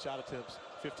 15 shot attempts,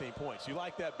 15 points. You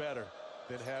like that better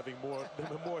than having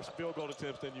more field goal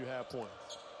attempts than you have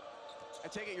points. I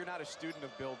take it you're not a student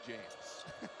of Bill James.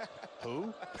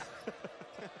 Who?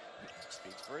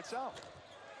 Speaks for itself.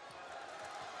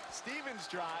 Stevens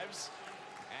drives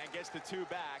and gets the 2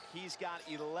 back. He's got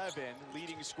 11,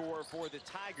 leading scorer for the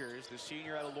Tigers, the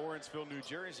senior out of Lawrenceville, New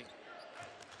Jersey.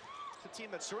 It's a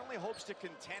team that certainly hopes to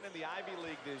contend in the Ivy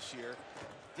League this year.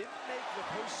 Didn't make the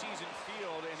postseason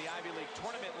field in the Ivy League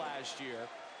tournament last year.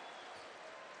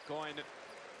 Going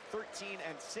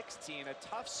 13-16, a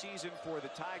tough season for the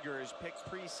Tigers, picked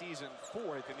preseason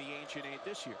 4th in the Ancient Eight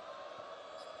this year.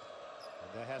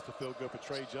 And that has to feel good for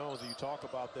Trey Jones. And you talk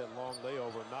about that long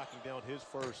layover, knocking down his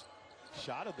first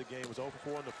shot of the game, was 0 for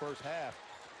 4 in the first half.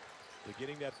 They're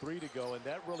getting that 3 to go, and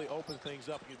that really opens things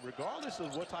up. Regardless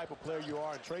of what type of player you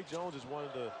are, and Trey Jones is one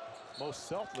of the most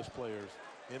selfless players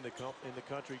in the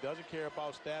country. Doesn't care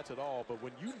about stats at all, but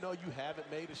when you know you haven't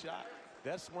made a shot,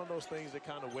 that's one of those things that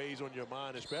kind of weighs on your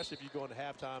mind, especially if you go into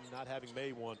halftime not having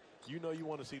made one. You know you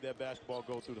want to see that basketball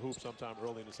go through the hoop sometime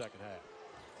early in the second half.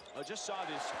 I just saw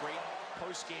this great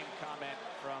post-game comment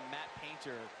from Matt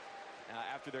Painter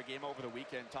after their game over the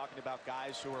weekend, talking about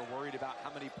guys who are worried about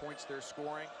how many points they're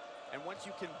scoring. And once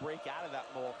you can break out of that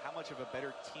mold, how much of a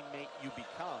better teammate you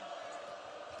become.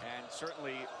 And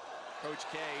certainly Coach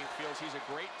K feels he's a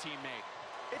great teammate.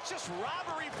 It's just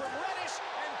robbery from Reddish,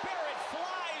 and Barrett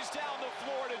flies down the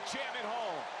floor to jam it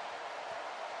home.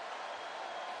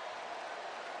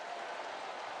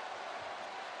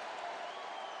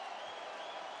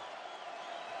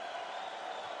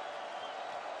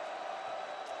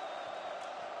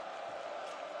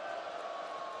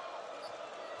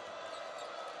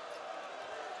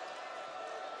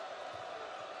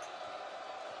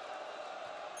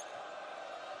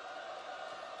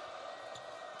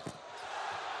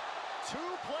 Two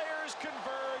players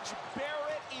converge.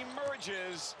 Barrett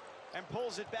emerges and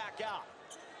pulls it back out.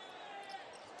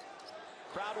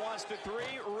 Crowd wants the three.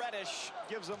 Reddish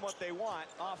gives them what they want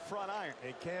off front iron.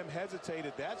 And Cam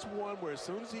hesitated. That's one where as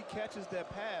soon as he catches that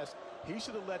pass, he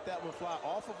should have let that one fly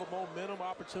off of a momentum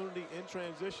opportunity in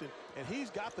transition. And he's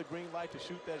got the green light to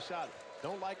shoot that shot.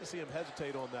 Don't like to see him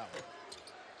hesitate on that one.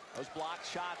 Those block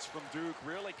shots from Duke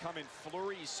really come in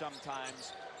flurries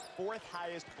sometimes. Fourth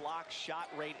highest block shot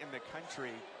rate in the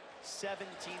country.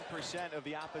 17% of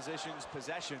the opposition's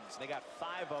possessions. They got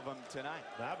 5 of them tonight.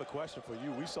 Now I have a question for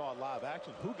you. We saw live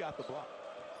action. Who got the block?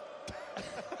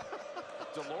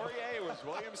 Delorier, was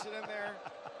Williamson in there?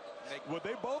 Well,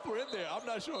 they both were in there. I'm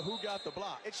not sure who got the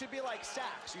block. It should be like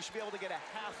sacks. You should be able to get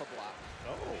a half a block.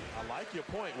 Oh, I like your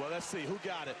point. Well, let's see who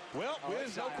got it. Well,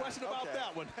 there's no question about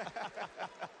that one.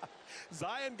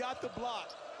 Zion got the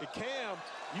block. And Cam,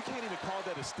 you can't even call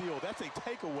that a steal. That's a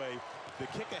takeaway. The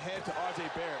kick ahead to R.J.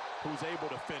 Barrett, who's able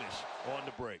to finish on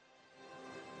the break.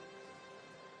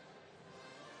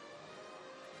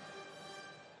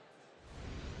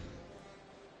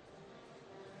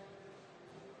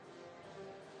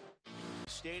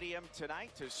 Stadium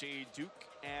tonight to see Duke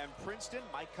and Princeton.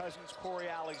 My cousin's Corey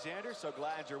Alexander, so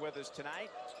glad you're with us tonight.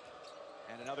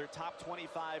 And another top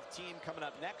 25 team coming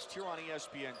up next here on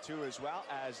ESPN2, as well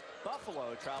as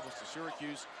Buffalo travels to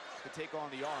Syracuse to take on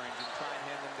the Orange and try and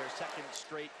hand them their second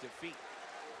straight defeat.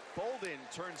 Bolden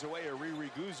turns away a Riri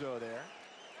Guzzo there.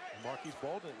 Marquise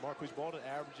Bolden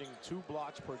averaging 2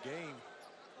 blocks per game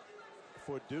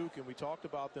for Duke, and we talked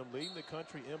about them leading the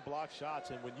country in block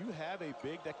shots. And when you have a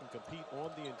big that can compete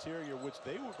on the interior, which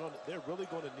they're really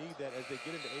going to need that as they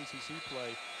get into ACC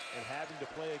play and having to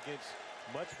play against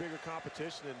much bigger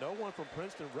competition, and no one from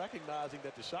Princeton recognizing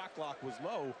that the shot clock was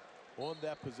low on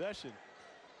that possession.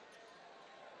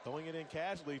 Throwing it in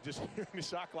casually, just hearing the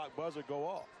shot clock buzzer go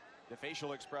off. The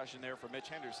facial expression there for Mitch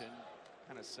Henderson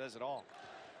kind of says it all.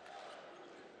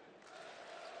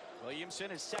 Williamson,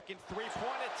 his second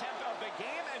three-point attempt of the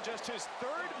game, and just his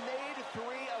third made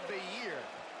three of the year.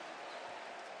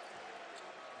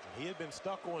 He had been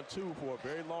stuck on 2 for a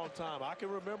very long time. I can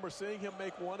remember seeing him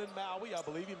make one in Maui. I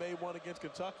believe he made one against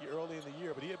Kentucky early in the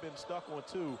year, but he had been stuck on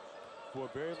 2 for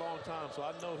a very long time. So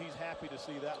I know he's happy to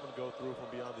see that one go through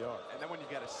from beyond the arc. And then when you've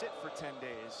got to sit for 10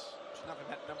 days, there's nothing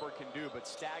that number can do but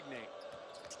stagnate.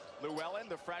 Llewellyn,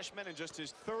 the freshman, in just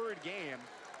his 3rd game,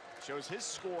 shows his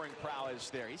scoring prowess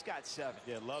there. He's got 7.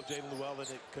 Yeah, love Jaden Llewellyn.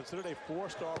 Considered a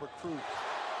 4-star recruit.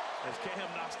 As Cam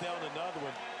knocks down another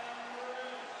one.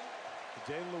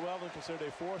 Jaden Llewellyn considered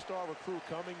a 4-star recruit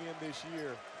coming in this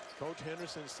year. Coach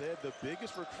Henderson said the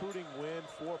biggest recruiting win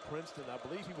for Princeton. I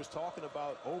believe he was talking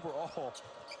about overall,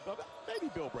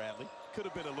 maybe Bill Bradley. Could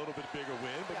have been a little bit bigger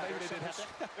win, but maybe they didn't have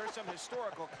that. There's some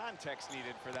historical context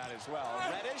needed for that as well.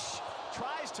 Reddish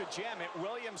tries to jam it.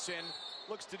 Williamson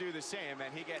looks to do the same,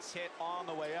 and he gets hit on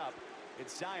the way up.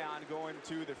 It's Zion going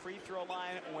to the free throw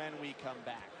line when we come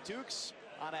back. Duke's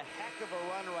on a heck of a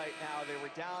run right now. They were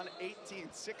down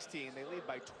 18-16. They lead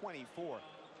by 24.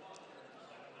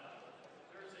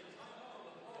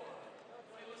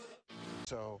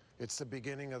 So it's the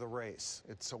beginning of the race.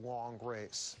 It's a long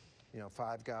race. You know,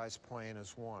 5 guys playing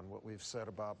as one, what we've said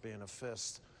about being a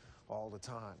fist all the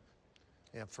time.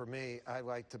 And for me, I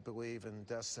like to believe in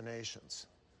destinations.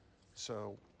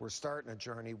 So we're starting a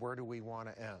journey. Where do we want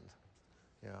to end?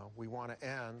 You know, we want to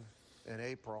end in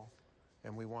April,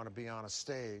 and we want to be on a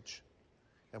stage,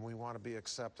 and we want to be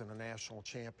accepting a national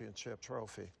championship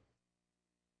trophy.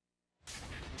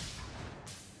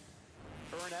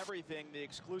 Earn everything, the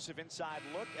exclusive inside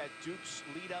look at Duke's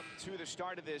lead up to the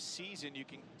start of this season. You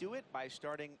can do it by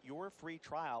starting your free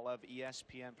trial of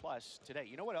ESPN Plus today.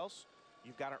 You know what else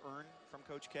you've got to earn from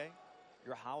Coach K?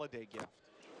 Your holiday gift.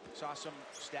 Saw some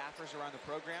staffers around the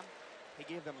program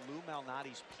He gave them Lou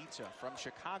Malnati's pizza from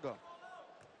Chicago.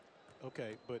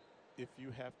 Okay, but if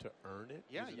you have to earn it,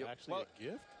 Yeah, is it actually a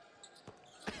gift?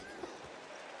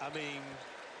 I mean,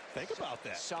 think about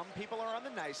that. Some people are on the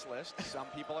nice list. Some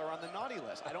people are on the naughty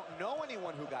list. I don't know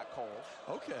anyone who got coal.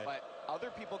 Okay. But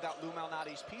other people got Lou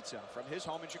Malnati's pizza from his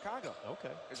home in Chicago.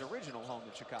 Okay. His original home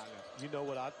in Chicago. You know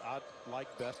what I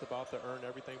like best about the Earn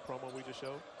Everything promo we just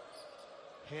showed?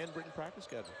 Handwritten practice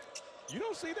schedule. You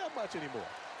don't see that much anymore.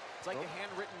 It's like a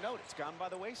handwritten note. It's gone by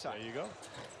the wayside. There you go.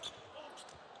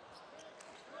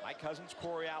 My cousin's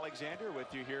Corey Alexander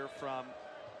with you here from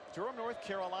Durham, North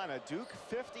Carolina. Duke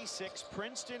 56,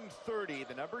 Princeton 30.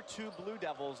 The #2 Blue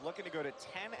Devils looking to go to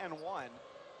 10-1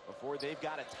 before they've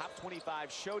got a top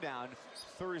 25 showdown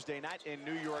Thursday night in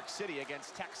New York City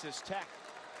against Texas Tech.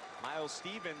 Miles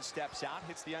Stevens steps out,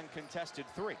 hits the uncontested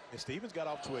 3. And Stevens got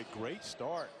off to a great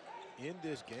start in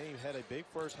this game, had a big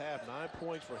first half, 9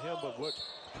 points for him, but what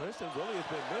Princeton really has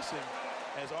been missing,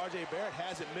 as R.J. Barrett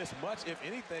hasn't missed much, if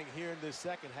anything, here in this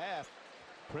second half.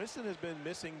 Princeton has been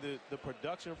missing the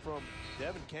production from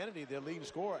Devin Kennedy, their leading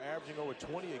scorer, averaging over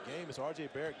 20 a game as R.J.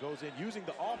 Barrett goes in, using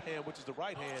the offhand, which is the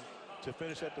right hand, to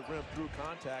finish at the rim through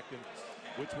contact, and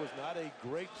which was not a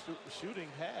great shooting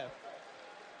half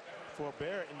for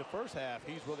Barrett in the first half.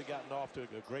 He's really gotten off to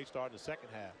a great start in the second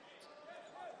half.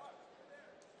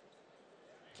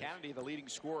 Kennedy, the leading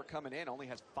scorer coming in, only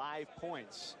has 5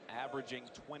 points, averaging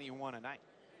 21 a night.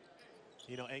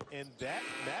 You know, and that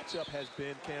matchup has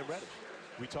been Cam Reddish.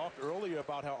 We talked earlier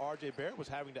about how R.J. Barrett was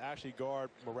having to actually guard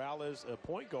Morales, a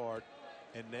point guard,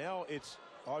 and now it's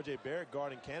R.J. Barrett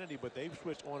guarding Kennedy, but they've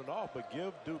switched on and off. But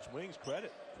give Duke's wings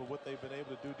credit for what they've been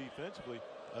able to do defensively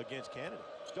against Kennedy.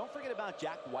 Don't forget about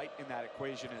Jack White in that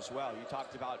equation as well. You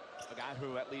talked about a guy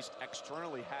who, at least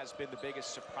externally, has been the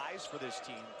biggest surprise for this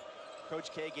team.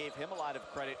 Coach K gave him a lot of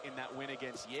credit in that win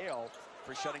against Yale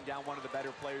for shutting down one of the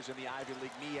better players in the Ivy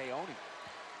League, Miaoni.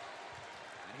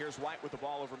 And here's White with the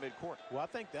ball over midcourt. Well, I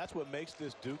think that's what makes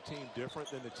this Duke team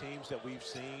different than the teams that we've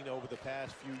seen over the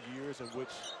past few years, in which,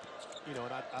 you know,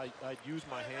 and I use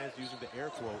my hands using the air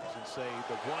quotes and say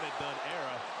the one-and-done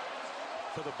era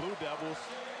for the Blue Devils,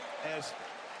 as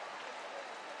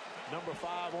number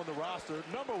 5 on the roster,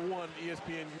 #1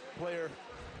 ESPN player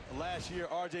last year,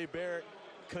 R.J. Barrett,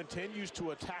 continues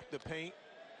to attack the paint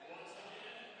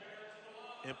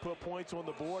and put points on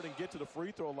the board and get to the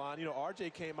free throw line. You know,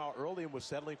 RJ came out early and was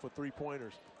settling for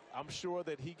 3-pointers. I'm sure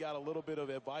that he got a little bit of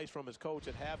advice from his coach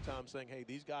at halftime saying, hey,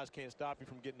 these guys can't stop you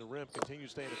from getting the rim. Continue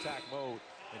to stay in attack mode.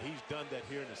 And he's done that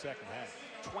here in the second half.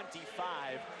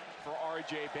 25 for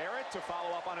R.J. Barrett to follow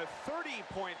up on a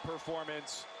 30-point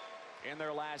performance in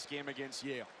their last game against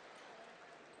Yale.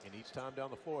 And each time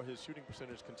down the floor, his shooting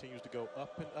percentage continues to go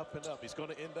up and up and up. He's going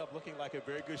to end up looking like a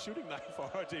very good shooting night for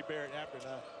R.J. Barrett after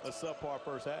a subpar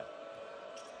first half.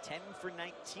 10 for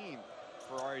 19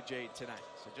 for R.J. tonight.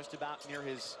 So just about near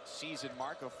his season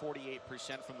mark of 48%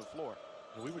 from the floor.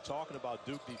 And we were talking about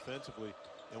Duke defensively,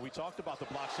 and we talked about the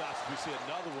block shots. We see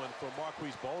another one for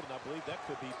Marquise Bolden. I believe that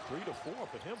could be 3 to 4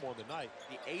 for him on the night.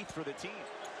 The 8th for the team.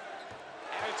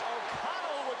 And it's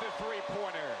O'Connell with the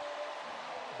three-pointer.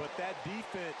 But that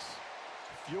defense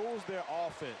fuels their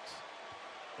offense.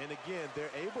 And again,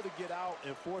 they're able to get out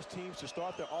and force teams to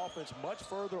start their offense much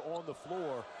further on the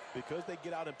floor because they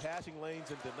get out in passing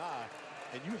lanes and deny.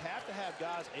 And you have to have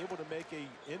guys able to make an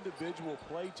individual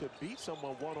play to beat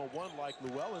someone one-on-one like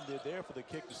Llewellyn did there for the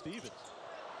kick to Stevens.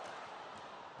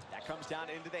 That comes down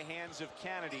into the hands of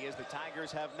Kennedy as the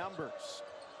Tigers have numbers.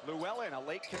 Llewellyn, a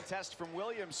late contest from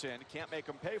Williamson, can't make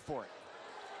him pay for it.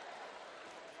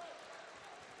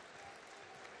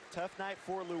 Tough night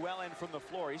for Llewellyn from the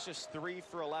floor. He's just 3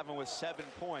 for 11 with 7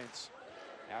 points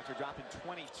after dropping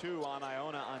 22 on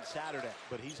Iona on Saturday.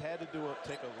 But he's had to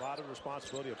take a lot of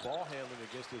responsibility of ball handling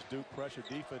against this Duke pressure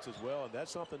defense as well, and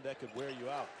that's something that could wear you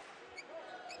out.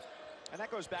 And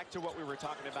that goes back to what we were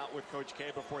talking about with Coach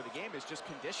K before the game, is just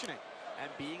conditioning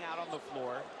and being out on the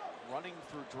floor, running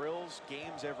through drills,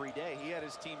 games every day. He had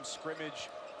his team scrimmage,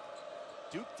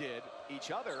 Duke did, each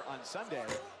other on Sunday,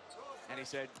 and he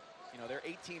said, you know, they're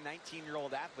 18,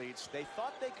 19-year-old athletes. They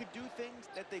thought they could do things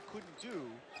that they couldn't do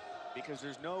because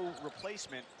there's no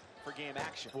replacement for game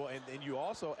action. Well, and you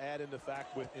also add in the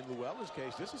fact in Llewellyn's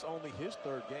case, this is only his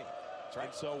 3rd game. That's right.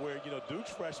 And so where, you know,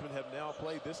 Duke's freshmen have now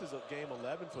played, this is a game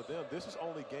 11 for them. This is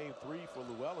only game 3 for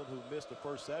Llewellyn, who missed the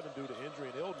first 7 due to injury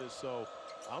and illness. So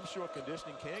I'm sure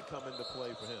conditioning can come into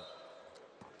play for him.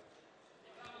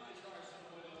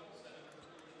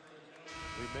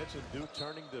 We mentioned Duke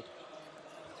turning the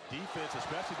defense,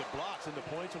 especially the blocks and the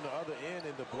points on the other end,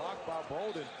 and the block by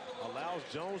Bolden allows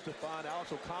Jones to find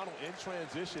Alex O'Connell in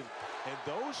transition. And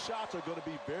those shots are going to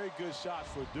be very good shots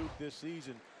for Duke this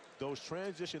season. Those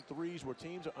transition threes where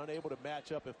teams are unable to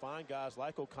match up and find guys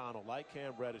like O'Connell, like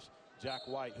Cam Reddish, Jack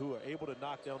White, who are able to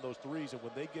knock down those threes. And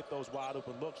when they get those wide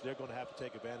open looks, they're going to have to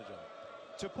take advantage of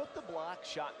it. To put the block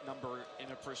shot number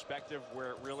in a perspective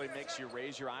where it really makes you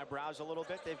raise your eyebrows a little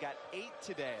bit, they've got 8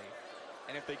 today.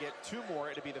 And if they get 2 more,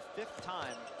 it'll be the 5th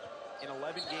time in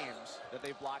 11 games that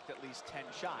they've blocked at least 10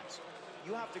 shots.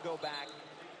 You have to go back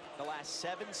the last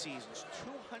 7 seasons,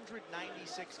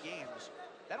 296 games.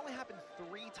 That only happened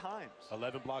 3 times.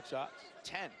 11 block shots?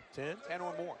 10. 10? 10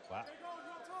 or more. Wow.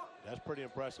 That's pretty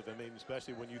impressive. I mean,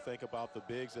 especially when you think about the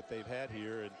bigs that they've had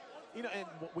here. And, you know, and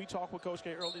we talked with Coach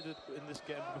K earlier in this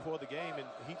game before the game, and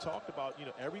he talked about, you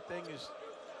know, everything is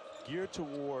geared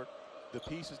toward the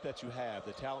pieces that you have,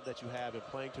 the talent that you have, and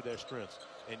playing to their strengths.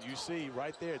 And you see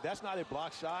right there, that's not a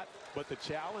block shot, but the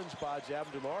challenge by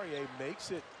Javin DeLaurier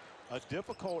makes it a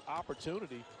difficult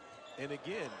opportunity. And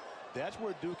again, that's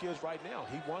where Duke is right now.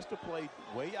 He wants to play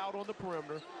way out on the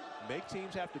perimeter, make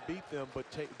teams have to beat them, but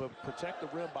protect the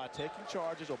rim by taking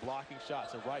charges or blocking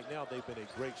shots. And right now, they've been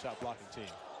a great shot blocking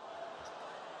team.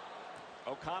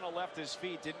 O'Connell left his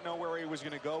feet, didn't know where he was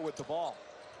going to go with the ball.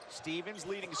 Stevens,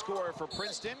 leading scorer for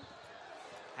Princeton,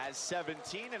 has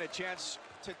 17 and a chance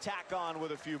to tack on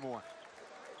with a few more.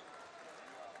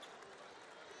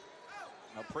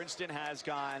 Now Princeton has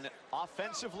gone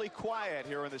offensively quiet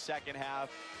here in the second half.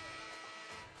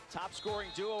 Top scoring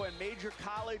duo in major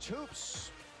college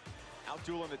hoops,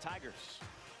 out-dueling the Tigers.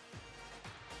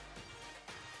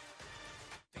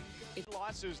 8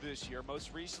 losses this year,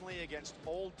 most recently against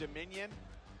Old Dominion.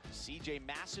 C.J.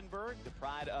 Massenberg, the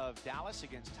pride of Dallas,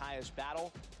 against Tyus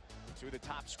Battle. 2 of the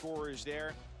top scorers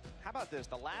there. How about this?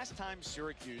 The last time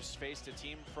Syracuse faced a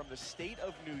team from the state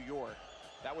of New York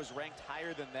that was ranked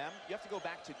higher than them, you have to go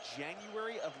back to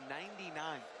January of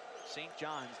 '99. St.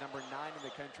 John's, number 9 in the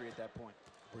country at that point.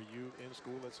 Were you in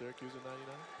school at Syracuse in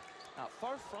 '99?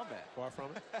 Far from it. Far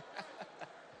from it?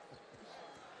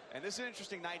 And this is an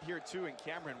interesting night here, too, in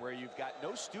Cameron, where you've got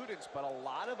no students, but a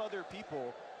lot of other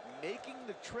people making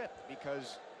the trip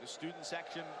because the student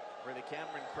section, where the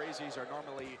Cameron Crazies are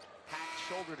normally packed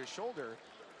shoulder to shoulder,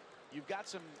 you've got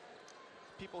some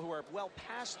people who are well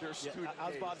past their student I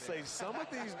was about to say, some of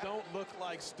these don't look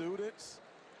like students,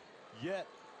 yet,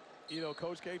 you know,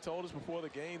 Coach K told us before the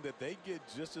game that they get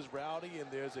just as rowdy,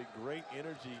 and there's a great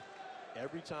energy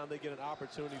every time they get an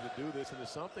opportunity to do this. And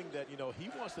it's something that, you know, he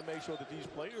wants to make sure that these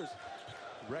players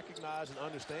recognize and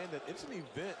understand that it's an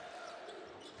event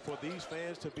for these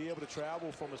fans to be able to travel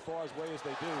from as far away as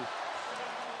they do.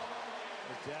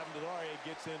 And Javin DeLaurier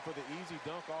gets in for the easy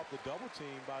dunk off the double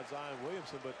team by Zion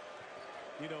Williamson. But,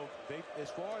 you know, as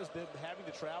far as them having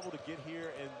to travel to get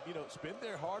here and, you know, spend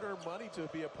their hard-earned money to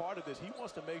be a part of this, he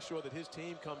wants to make sure that his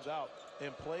team comes out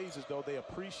and plays as though they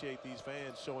appreciate these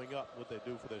fans showing up what they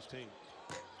do for this team.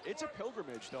 It's a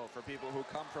pilgrimage, though, for people who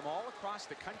come from all across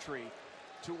the country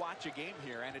to watch a game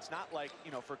here. And it's not like,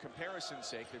 you know, for comparison's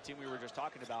sake, the team we were just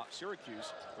talking about,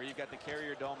 Syracuse, where you've got the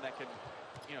Carrier Dome that can,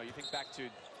 you know, you think back to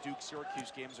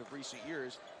Duke-Syracuse games of recent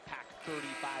years, pack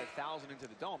 35,000 into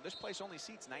the Dome. This place only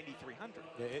seats 9,300.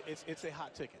 Yeah, it's a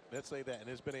hot ticket. Let's say that. And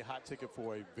it's been a hot ticket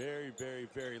for a very, very,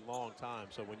 very long time.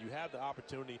 So when you have the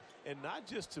opportunity, and not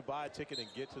just to buy a ticket and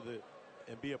get to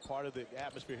and be a part of the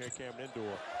atmosphere here at Cameron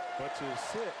Indoor, but to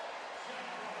sit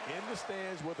in the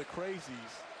stands where the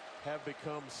Crazies have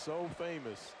become so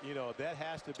famous, you know, that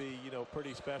has to be, you know,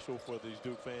 pretty special for these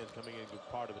Duke fans coming in to be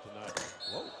part of it tonight.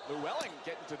 Whoa, Llewellyn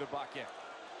getting to the bucket.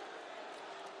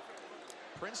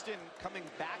 Princeton coming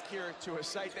back here to a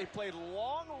site they played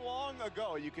long, long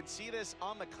ago. You can see this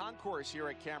on the concourse here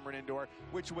at Cameron Indoor,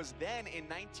 which was then in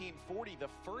 1940, the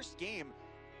first game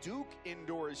Duke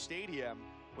Indoor Stadium,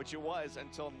 which it was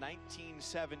until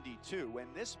 1972. When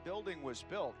this building was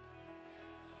built,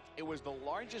 it was the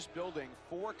largest building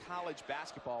for college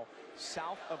basketball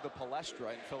south of the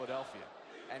Palestra in Philadelphia.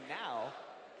 And now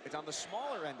it's on the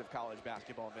smaller end of college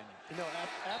basketball venue. You know,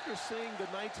 after seeing the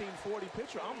 1940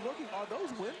 picture, I'm looking, are those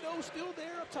windows still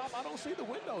there up top? I don't see the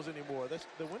windows anymore.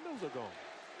 The windows are gone.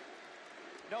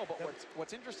 No, but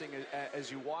what's interesting is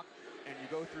as you walk and you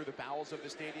go through the bowels of the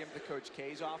stadium to Coach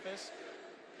K's office,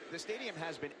 the stadium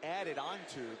has been added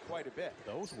onto quite a bit.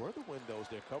 Those were the windows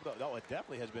they're covered up. No, it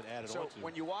definitely has been added onto. So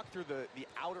when you walk through the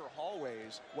outer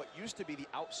hallways, what used to be the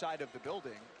outside of the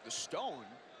building, the stone,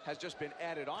 has just been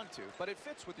added onto, but it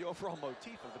fits with the overall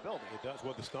motif of the building. It does.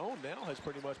 Well, the Stone now has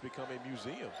pretty much become a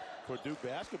museum for Duke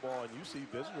basketball, and you see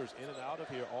visitors in and out of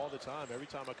here all the time. Every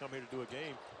time I come here to do a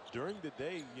game, during the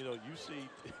day, you know, you see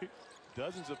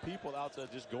dozens of people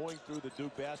outside just going through the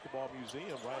Duke Basketball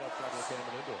Museum right outside of the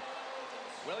Cameron Indoor.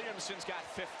 Williamson's got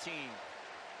 15.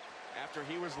 After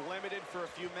he was limited for a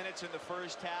few minutes in the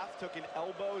first half, took an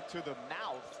elbow to the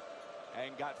mouth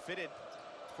and got fitted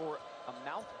for a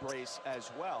mouth brace as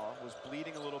well. Was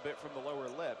bleeding a little bit from the lower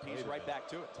lip. He's right back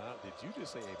to it. Tom, did you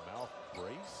just say a mouth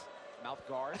brace? Mouth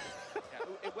guard.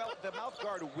 Yeah, well, the mouth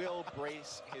guard will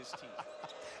brace his teeth.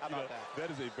 How about that?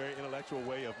 That is a very intellectual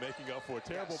way of making up for a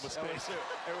terrible mistake.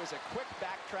 It was a quick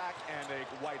backtrack and a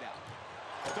whiteout.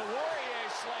 Delorier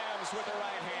slams with the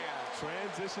right hand.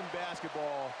 Transition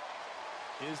basketball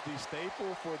is the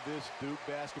staple for this Duke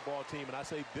basketball team. And I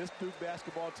say this Duke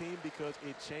basketball team because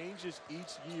it changes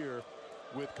each year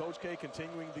with Coach K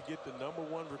continuing to get the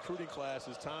 #1 recruiting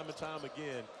classes time and time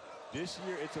again. This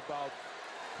year it's about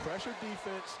pressure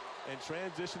defense and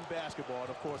transition basketball. And,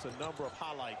 of course, a number of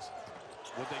highlights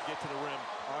when they get to the rim.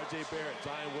 R.J. Barrett,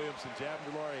 Zion Williamson, Javin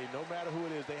DeLaurier, no matter who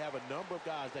it is, they have a number of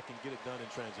guys that can get it done in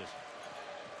transition.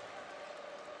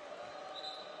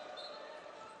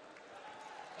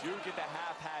 Duke at the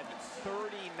half had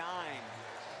 39.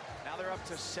 Now they're up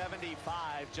to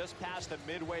 75, just past the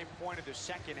midway point of the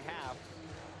second half.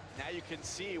 Now you can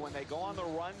see when they go on the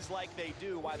runs like they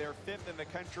do why they're 5th in the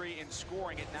country in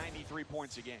scoring at 93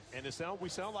 points a game. And we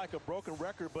sound like a broken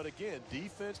record, but again,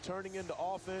 defense turning into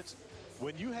offense.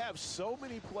 When you have so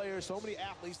many players, so many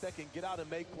athletes that can get out and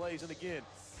make plays, and again,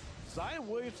 Zion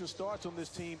Williamson starts on this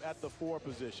team at the 4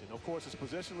 position. Of course, it's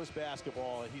positionless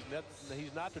basketball, and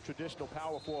he's not the traditional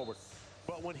power forward.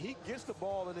 But when he gets the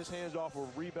ball in his hands off of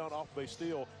a rebound, off of a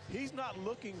steal, he's not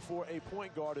looking for a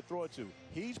point guard to throw it to.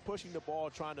 He's pushing the ball,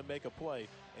 trying to make a play,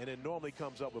 and it normally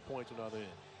comes up with points on the other end.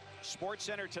 Sports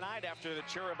Center tonight after the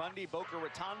Chirabundi Boca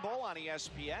Raton Bowl on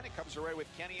ESPN. It comes away with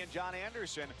Kenny and John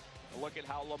Anderson. A look at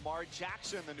how Lamar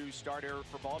Jackson, the new starter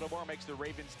for Baltimore, makes the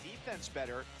Ravens defense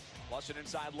better. Plus an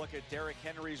inside look at Derrick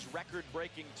Henry's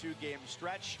record-breaking 2-game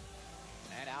stretch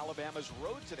and Alabama's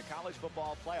road to the college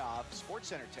football playoff. Sports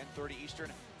Center, 10:30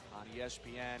 Eastern on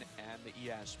ESPN and the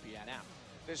ESPN app.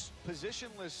 This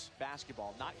positionless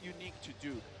basketball, not unique to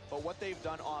Duke, but what they've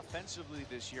done offensively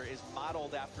this year is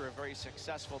modeled after a very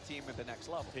successful team at the next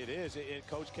level. It is. And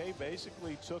Coach K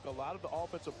basically took a lot of the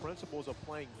offensive principles of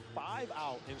playing 5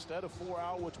 out instead of 4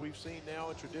 out, which we've seen now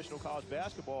in traditional college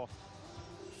basketball.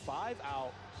 5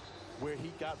 out, where he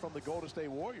got from the Golden State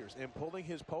Warriors, and pulling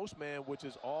his post man, which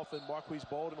is often Marquise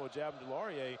Bolden or Javin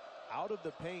DeLaurier, out of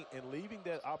the paint and leaving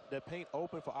that paint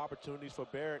open for opportunities for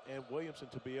Barrett and Williamson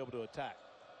to be able to attack.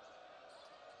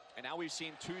 And now we've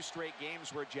seen 2 straight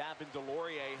games where Javin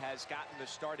DeLaurier has gotten the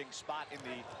starting spot in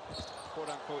the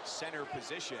quote-unquote center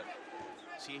position.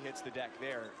 As he hits the deck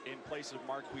there in place of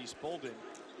Marquise Bolden.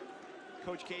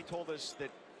 Coach K told us that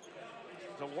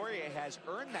DeLaurier has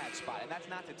earned that spot, and that's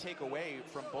not to take away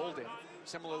from Bolden.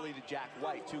 Similarly to Jack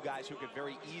White, 2 guys who could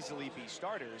very easily be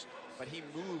starters, but he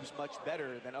moves much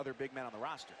better than other big men on the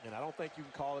roster. And I don't think you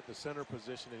can call it the center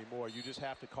position anymore. You just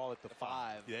have to call it the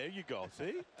 5. There you go.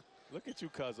 See? Look at you,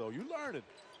 Cuzzo. You learning.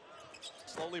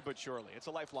 Slowly but surely. It's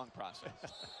a lifelong process.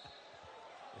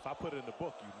 If I put it in the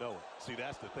book, you know it. See,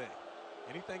 that's the thing.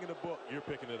 Anything in the book, you're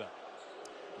picking it up.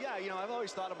 Yeah, you know, I've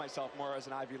always thought of myself more as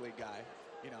an Ivy League guy.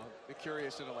 You know, the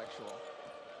curious intellectual.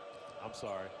 I'm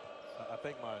sorry. I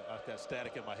think I've got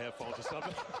static in my headphones or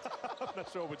something. I'm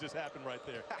not sure what just happened right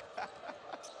there.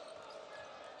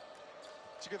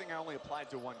 It's a good thing I only applied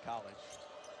to 1 college.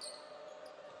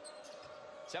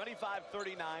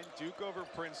 75-39, Duke over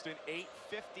Princeton,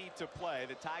 8:50 to play.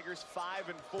 The Tigers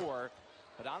 5-4,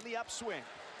 but on the upswing.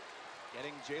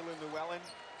 Getting Jalen Llewellyn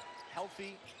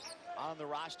healthy on the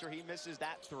roster. He misses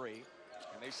that 3.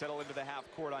 And they settle into the half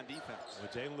court on defense.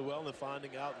 With Jalen Llewellyn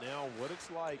finding out now what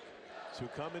it's like to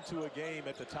come into a game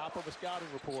at the top of a scouting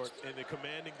report and then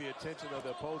commanding the attention of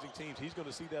the opposing teams. He's going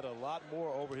to see that a lot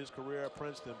more over his career at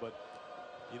Princeton. But,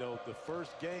 you know, the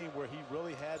first game where he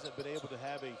really hasn't been able to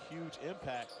have a huge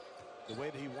impact the way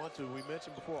that he wants to. We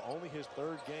mentioned before, only his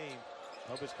 3rd game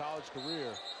of his college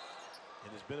career.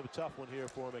 And it's been a tough one here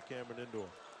for him at Cameron Indoor.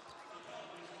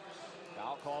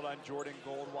 Foul called on Jordan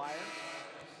Goldwire.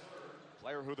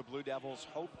 Player who the Blue Devils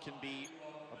hope can be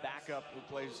a backup who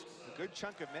plays a good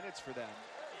chunk of minutes for them.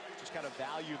 Just got to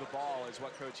value the ball is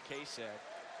what Coach K said.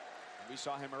 And we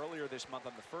saw him earlier this month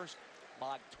on the first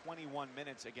log 21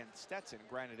 minutes against Stetson.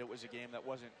 Granted, it was a game that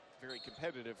wasn't very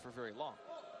competitive for very long.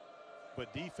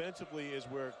 But defensively is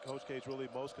where Coach K is really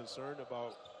most concerned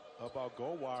about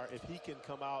Goldwire. If he can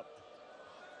come out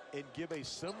and give a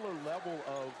similar level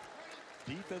of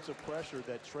defensive pressure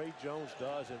that Trey Jones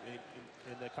does. And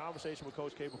in the conversation with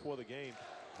Coach K before the game,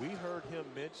 we heard him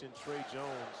mention Trey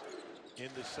Jones in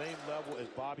the same level as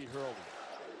Bobby Hurley,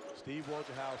 Steve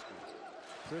Wojciechowski,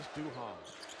 Chris Duhon,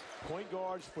 point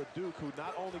guards for Duke who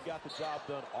not only got the job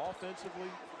done offensively,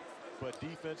 but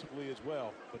defensively as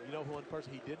well. But you know who one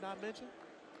person he did not mention?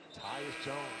 Tyus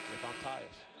Jones. If I'm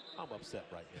Tyus, I'm upset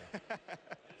right now.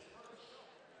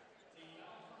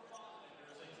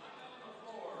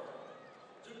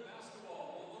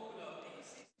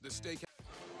 The stake.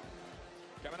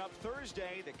 Coming up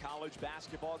Thursday, the college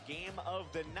basketball game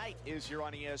of the night is here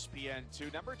on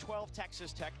ESPN2. Number 12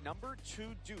 Texas Tech, number 2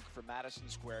 Duke from Madison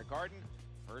Square Garden.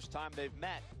 First time they've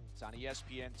met. It's on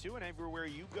ESPN2 and everywhere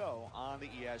you go on the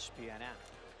ESPN app.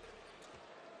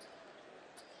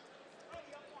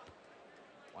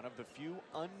 One of the few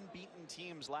unbeaten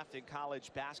teams left in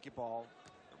college basketball.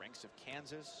 The ranks of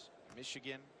Kansas,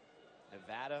 Michigan,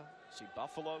 Nevada. See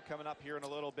Buffalo coming up here in a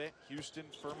little bit. Houston,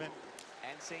 Furman,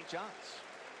 and St. John's.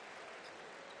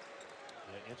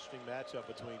 Yeah, interesting matchup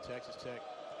between Texas Tech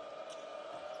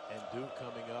and Duke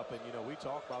coming up. And, you know, we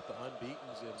talk about the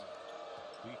unbeatens, and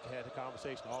we had a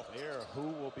conversation off air. Who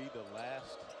will be the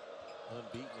last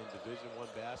unbeaten in Division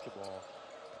I basketball?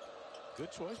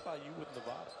 Good choice by you with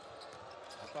Nevada.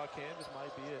 I thought Kansas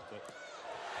might be it, but.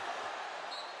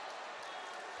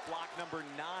 Block number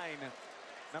 9.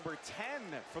 Number 10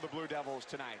 for the Blue Devils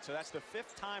tonight. So that's the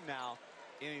 5th time now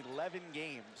in 11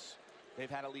 games they've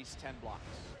had at least 10 blocks.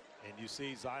 And you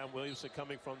see Zion Williamson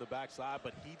coming from the backside,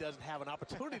 but he doesn't have an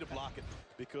opportunity to block it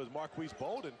because Marquise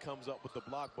Bolden comes up with the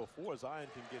block before Zion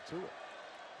can get to it.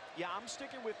 Yeah, I'm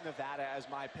sticking with Nevada as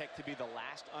my pick to be the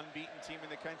last unbeaten team in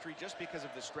the country just because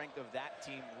of the strength of that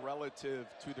team relative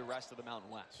to the rest of the Mountain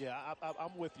West. Yeah,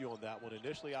 I'm with you on that one.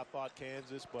 Initially, I thought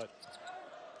Kansas,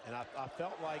 and I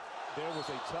felt like there was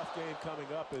a tough game coming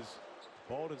up as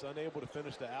Bolden's unable to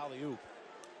finish the alley-oop.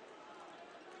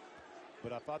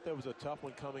 But I thought there was a tough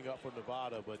one coming up for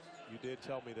Nevada, but you did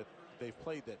tell me that they've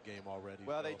played that game already.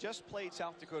 Well, they just played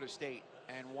South Dakota State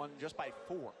and won just by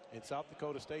 4. And South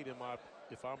Dakota State,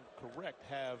 if I'm correct,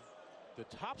 have the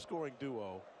top scoring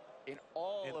duo in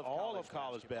all of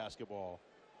college basketball.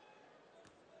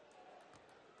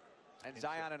 And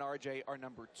Zion and RJ are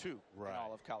number 2 in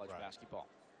all of college basketball.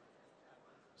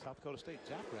 South Dakota State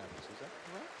Jackrabbits, is that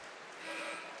correct?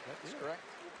 That's correct.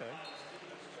 Okay.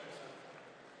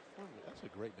 That's a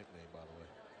great nickname, by the way.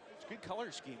 It's a good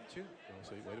color scheme, too. Oh,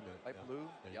 see, wait a minute. Light blue,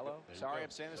 yellow. Sorry,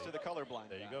 I'm saying this to the colorblind.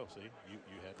 There you go. See,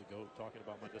 you had to go talking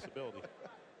about my disability.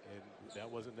 And that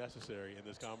wasn't necessary in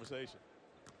this conversation.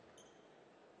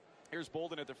 Here's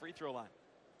Bolden at the free throw line.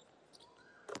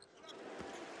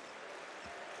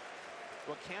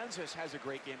 Well, Kansas has a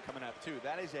great game coming up, too.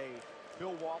 That is a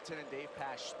Bill Walton and Dave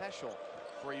Pasch special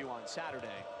for you on Saturday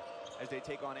as they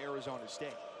take on Arizona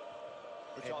State,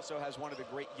 which also has one of the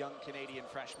great young Canadian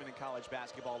freshmen in college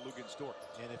basketball, Luguentz Dort.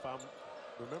 And if I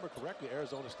remember correctly,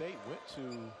 Arizona State went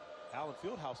to Allen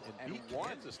Fieldhouse and beat won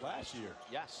Kansas last year.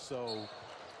 Yes. So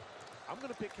I'm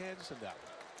going to pick Kansas in that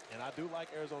one. And I do like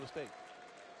Arizona State.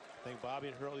 I think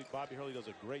Bobby Hurley does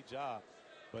a great job.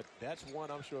 But that's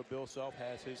one I'm sure Bill Self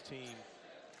has his team,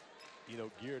 you know,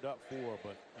 geared up for.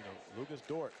 But, you know, Luguentz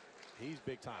Dort, he's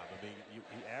big time. I mean, he's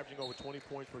averaging over 20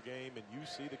 points per game, and you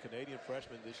see the Canadian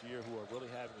freshmen this year who are really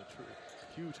having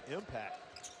a huge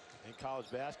impact in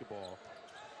college basketball.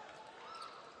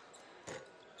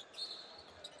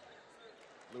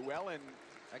 Llewellyn,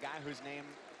 a guy whose name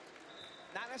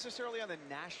not necessarily on the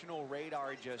national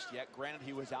radar just yet. Granted,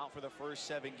 he was out for the first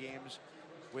 7 games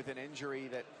with an injury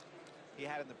that he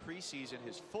had in the preseason,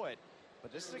 his foot.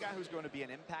 But this is a guy who's going to be an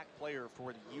impact player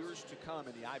for the years to come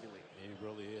in the Ivy League. He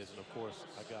really is. And, of course,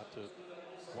 I got to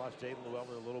watch Jaden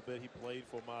Llewellyn a little bit. He played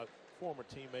for my former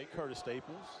teammate, Curtis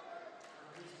Staples,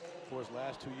 for his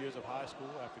last 2 years of high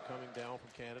school after coming down from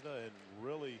Canada, and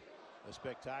really a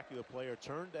spectacular player.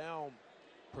 Turned down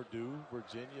Purdue,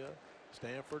 Virginia,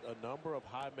 Stanford, a number of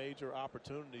high major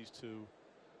opportunities to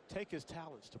take his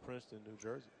talents to Princeton, New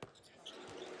Jersey,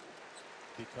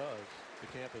 because the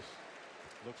campus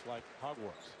looks like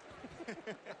Hogwarts.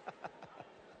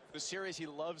 The series he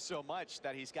loves so much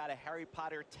that he's got a Harry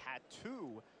Potter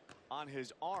tattoo on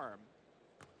his arm.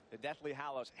 The Deathly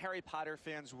Hallows. Harry Potter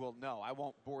fans will know. I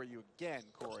won't bore you again,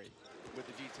 Corey, with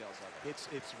the details of it.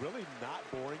 It's really not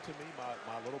boring to me.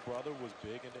 My little brother was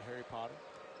big into Harry Potter.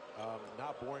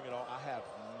 Not boring at all. I have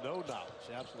no knowledge,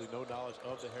 absolutely no knowledge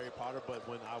of the Harry Potter. But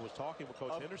when I was talking with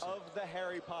Coach Henderson, of the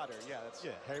Harry Potter,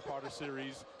 Harry Potter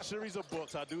series of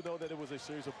books. I do know that it was a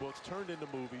series of books turned into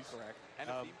movies. Correct. And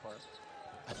a theme park.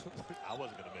 I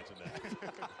wasn't going to mention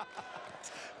that.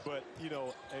 But, you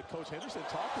know, and Coach Henderson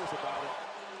talked to us about it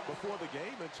before the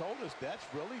game and told us that's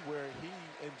really where he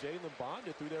and Jalen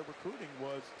bonded through their recruiting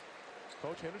was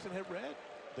Coach Henderson had read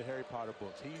the Harry Potter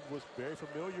books. He was very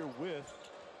familiar with,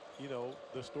 you know,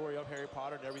 the story of Harry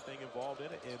Potter and everything involved in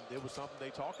it. And it was something they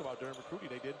talked about during recruiting.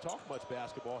 They didn't talk much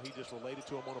basketball. He just related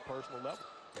to him on a personal level.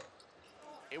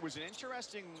 It was an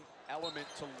interesting element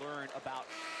to learn about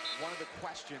one of the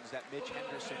questions that Mitch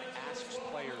Henderson asks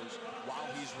players while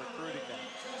he's recruiting them.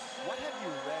 What have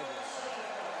you read?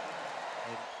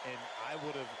 And I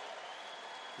would have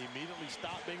immediately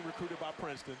stopped being recruited by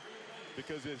Princeton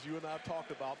because, as you and I have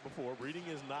talked about before, reading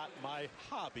is not my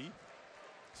hobby.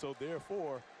 So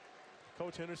therefore,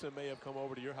 Coach Henderson may have come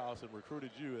over to your house and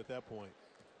recruited you at that point,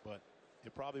 but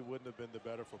it probably wouldn't have been the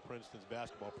better for Princeton's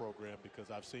basketball program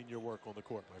because I've seen your work on the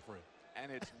court, my friend.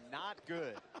 And it's not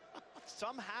good.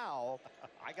 Somehow,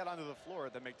 I got onto the floor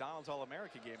at the McDonald's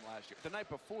All-America game last year, the night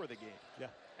before the game. Yeah.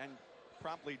 And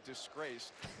promptly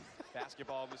disgraced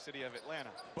basketball in the city of Atlanta.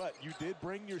 But you did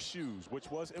bring your shoes, which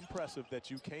was impressive that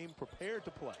you came prepared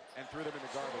to play. And threw them in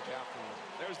the garbage afterwards.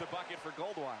 There's the bucket for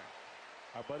Goldwire.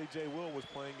 Our buddy Jay Will was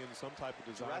playing in some type of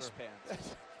designer. Dress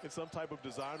pants. In some type of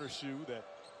designer shoe that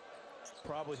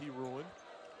probably he ruined.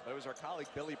 It was our colleague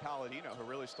Billy Palladino who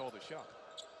really stole the show.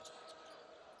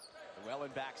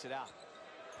 Llewellyn backs it out.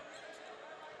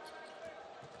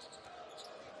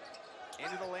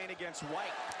 Into the lane against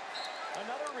White.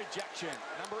 Another rejection.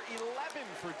 Number 11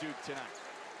 for Duke tonight.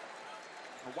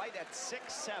 White at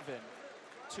 6'7",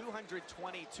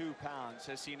 222 pounds,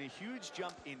 has seen a huge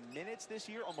jump in minutes this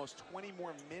year, almost 20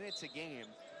 more minutes a game.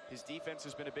 His defense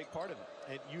has been a big part of it.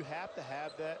 And you have to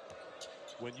have that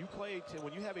when you play.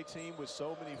 When you have a team with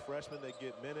so many freshmen that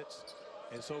get minutes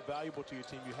and so valuable to your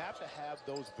team, you have to have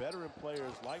those veteran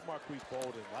players like Marquise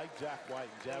Bolden, like Jack White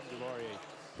and Javin DeLaurier,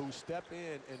 who step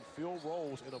in and fill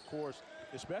roles. And of course,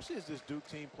 especially as this Duke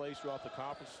team plays throughout the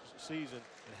conference season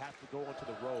and have to go onto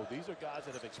the road, these are guys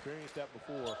that have experienced that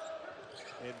before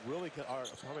and really are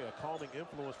probably a calming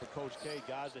influence for Coach K,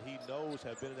 guys that he knows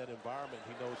have been in that environment.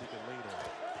 He knows he can lean on.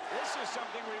 This is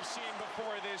something we've seen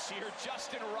before this year.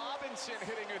 Justin Robinson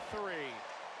hitting a three.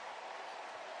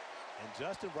 And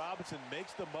Justin Robinson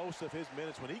makes the most of his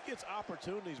minutes. When he gets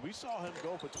opportunities, we saw him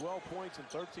go for 12 points and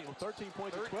 13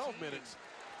 points in 12 minutes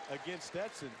against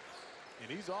Stetson. And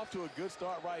he's off to a good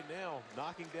start right now,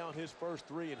 knocking down his first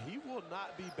three. And he will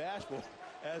not be bashful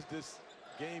as this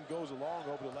game goes along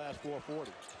over the last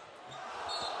 440.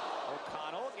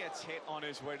 O'Connell gets hit on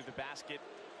his way to the basket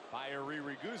by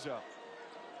Ariri Guzzo.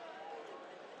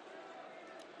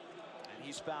 And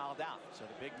he's fouled out. So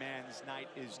the big man's night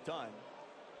is done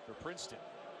for Princeton.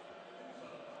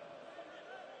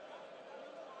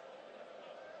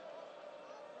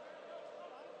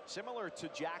 Similar to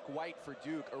Jack White for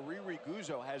Duke, Ariri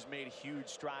Guzzo has made huge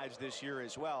strides this year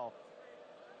as well,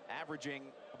 averaging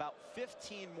about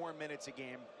 15 more minutes a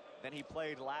game than he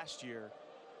played last year.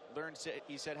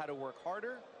 He said, how to work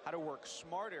harder, how to work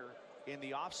smarter in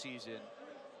the offseason.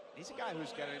 He's a guy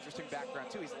who's got an interesting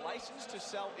background too. He's licensed to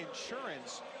sell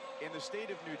insurance in the state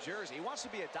of New Jersey. He wants to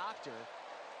be a doctor,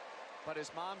 but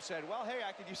his mom said, well, hey,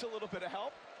 I could use a little bit of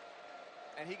help.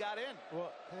 And he got in.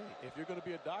 Well, hey, if you're going to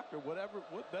be a doctor, what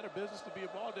better business to be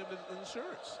involved in than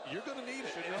insurance? You're going to need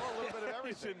it. You should know a little bit of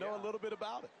everything. You should know a little bit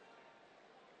about it.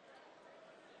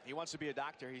 He wants to be a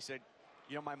doctor. He said,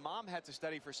 you know, my mom had to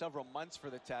study for several months for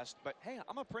the test, but hey,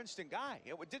 I'm a Princeton guy.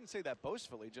 It didn't say that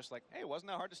boastfully, just like, hey, it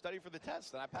wasn't that hard to study for the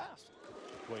test, and I passed.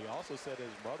 Well, he also said his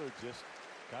mother just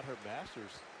got her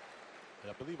master's,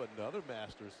 and I believe another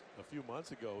master's a few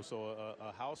months ago. So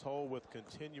a household with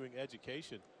continuing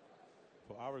education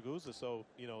for Araguza. So,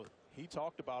 you know, he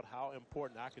talked about how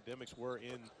important academics were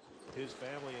in his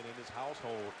family and in his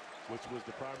household, which was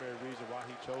the primary reason why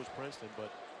he chose Princeton.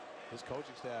 But his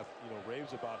coaching staff, you know,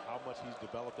 raves about how much he's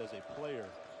developed as a player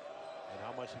and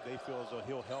how much they feel as though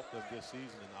he'll help them this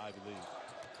season in the Ivy League.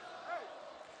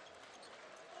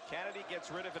 Kennedy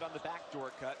gets rid of it on the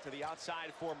backdoor cut to the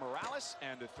outside for Morales,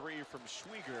 and a three from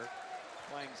Schwieger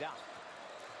clangs out.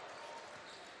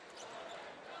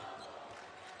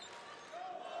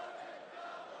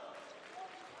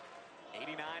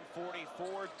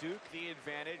 (89-44) Duke the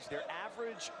advantage. Their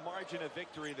average margin of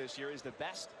victory this year is the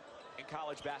best in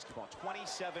college basketball,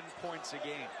 27 points a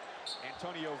game.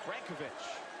 Antonio Vrankovic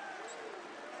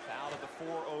fouled at the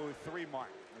 4:03 mark.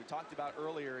 We talked about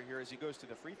earlier here as he goes to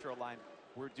the free throw line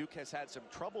where Duke has had some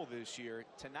trouble this year.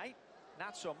 Tonight,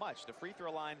 not so much. The free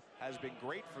throw line has been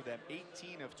great for them.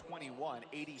 18 of 21,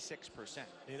 86%.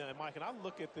 You know, and Mike, and I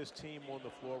look at this team on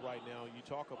the floor right now. You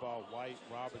talk about White,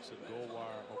 Robertson,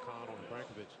 Goldwire, O'Connell, and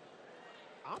Brankovic.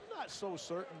 I'm not so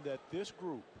certain that this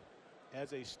group,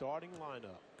 as a starting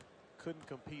lineup, couldn't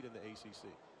compete in the ACC.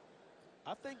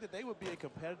 I think that they would be a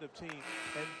competitive team,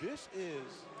 and this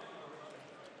is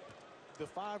the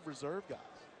 5 reserve guys.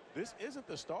 This isn't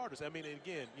the starters. I mean,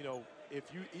 again, you know, if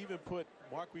you even put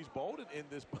Marquise Bolden in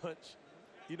this bunch,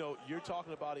 you know, you're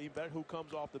talking about even better who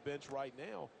comes off the bench right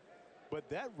now. But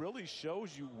that really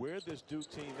shows you where this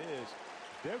Duke team is.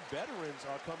 Their veterans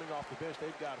are coming off the bench.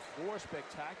 They've got 4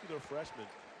 spectacular freshmen,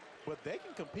 but they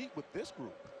can compete with this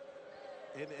group.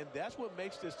 And that's what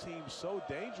makes this team so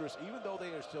dangerous. Even though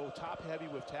they are so top-heavy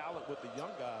with talent with the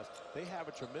young guys, they have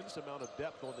a tremendous amount of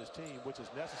depth on this team, which is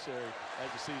necessary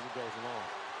as the season goes along.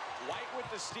 White with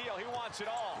the steal. He wants it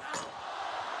all.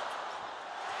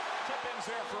 Tip-ins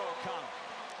there for O'Connell.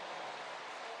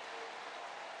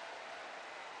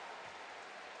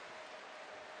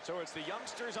 So it's the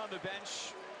youngsters on the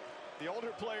bench, the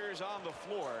older players on the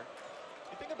floor.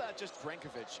 You think about just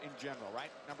Drenkovic in general,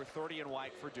 right? Number 30 in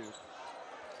white for Duke.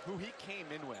 Who he came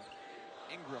in with.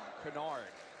 Ingram,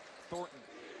 Kennard, Thornton,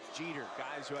 Jeter,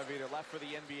 guys who have either left for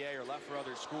the NBA or left for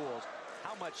other schools.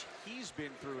 How much he's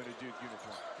been through in a Duke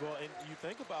uniform. Well, and you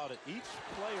think about it, each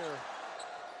player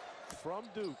from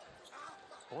Duke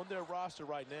on their roster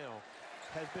right now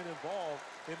has been involved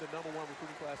in the #1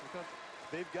 recruiting class in the country.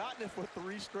 They've gotten it for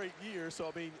 3 straight years. So,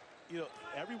 I mean, you know,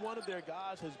 every one of their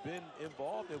guys has been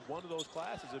involved in one of those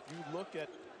classes. If you look at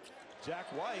Jack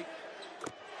White,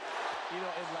 you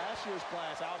know, in last year's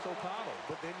class, Alex O'Connell.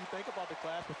 But then you think about the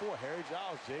class before, Harry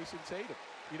Giles, Jason Tatum.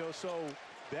 You know, so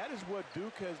that is what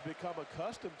Duke has become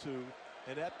accustomed to.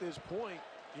 And at this point,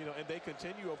 you know, and they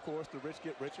continue, of course, the rich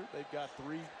get richer. They've got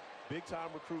 3 big-time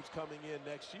recruits coming in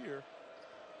next year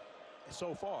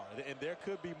so far. And there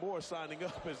could be more signing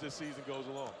up as this season goes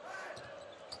along.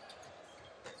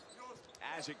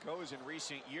 As it goes in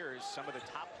recent years, some of the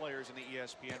top players in the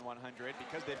ESPN 100,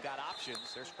 because they've got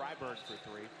options, there's Freiberg for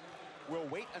 3. We'll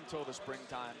wait until the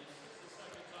springtime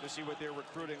to see what their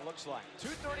recruiting looks like.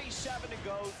 2:37 to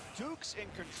go. Duke's in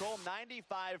control,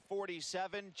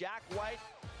 95-47. Jack White,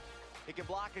 he can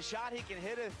block a shot. He can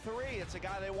hit a 3. It's a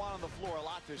guy they want on the floor a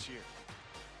lot this year.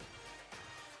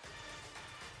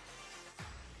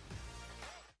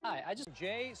 Hi,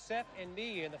 Jay, Seth, and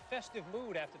me in the festive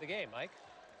mood after the game, Mike.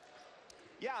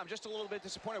 Yeah, I'm just a little bit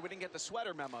disappointed we didn't get the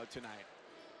sweater memo tonight.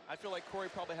 I feel like Corey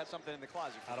probably had something in the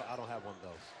closet. I don't have one of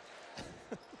those.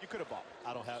 You could have bought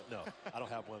one. I don't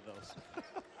have one of those.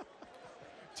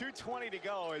 2:20 to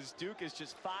go as Duke is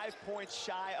just 5 points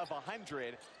shy of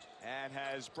 100 and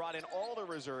has brought in all the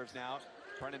reserves now.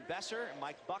 Brennan Besser and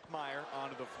Mike Buckmeyer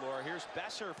onto the floor. Here's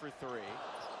Besser for 3.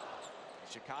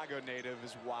 The Chicago native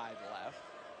is wide left.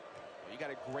 You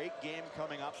got a great game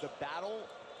coming up. The battle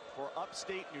for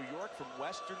upstate New York from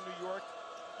Western New York,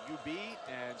 UB,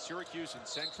 and Syracuse in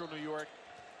Central New York.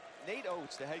 Nate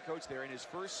Oates, the head coach there in his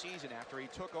first season after he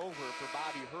took over for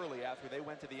Bobby Hurley after they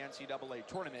went to the NCAA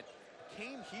tournament,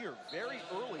 came here very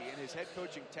early in his head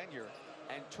coaching tenure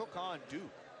and took on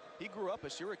Duke. He grew up a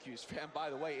Syracuse fan, by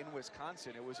the way, in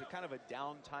Wisconsin. It was a kind of a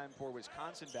downtime for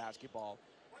Wisconsin basketball,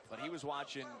 but he was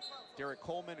watching Derek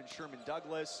Coleman and Sherman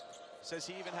Douglas. Says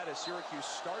he even had a Syracuse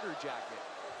starter jacket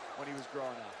when he was growing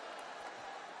up.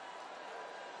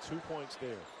 2 points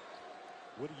there.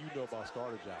 What do you know about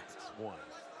starter jackets? 1.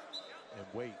 And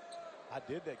wait, I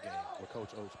did that game where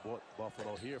Coach Oates brought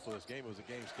Buffalo here for this game. It was a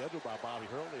game scheduled by Bobby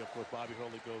Hurley. Of course, Bobby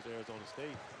Hurley goes to Arizona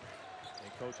State.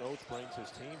 And Coach Oates brings his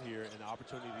team here an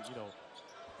opportunity to, you know,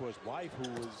 for his wife who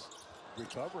was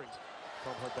recovering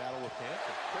from her battle with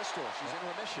cancer. Crystal, she's in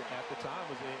remission. At the time,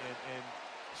 and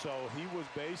so he was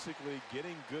basically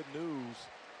getting good news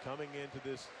coming into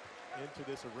this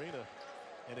arena.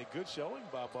 And a good showing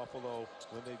by Buffalo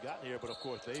when they got here. But, of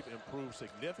course, they've improved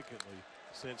significantly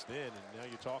since then. And now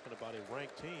you're talking about a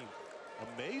ranked team.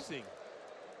 Amazing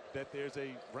that there's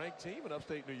a ranked team in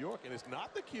upstate New York, and it's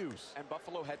not the Cuse. And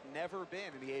Buffalo had never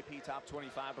been in the AP Top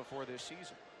 25 before this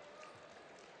season.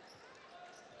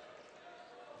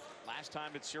 Last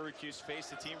time that Syracuse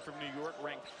faced a team from New York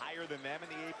ranked higher than them in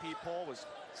the AP poll was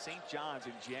St. John's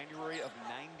in January of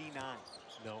 '99.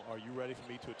 No, are you ready for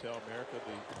me to tell America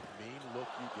the mean look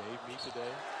you gave me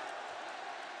today?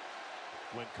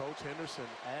 When Coach Henderson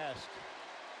asked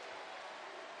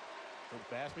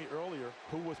me earlier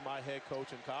who was my head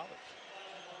coach in college.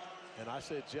 And I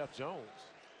said Jeff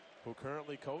Jones, who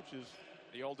currently coaches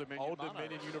the Old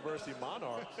Dominion University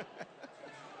Monarchs,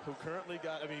 who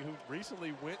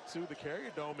recently went to the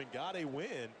Carrier Dome and got a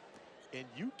win. And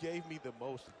you gave me the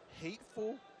most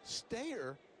hateful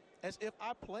stare as if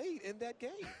I played in that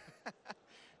game.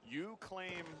 You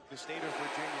claim the state of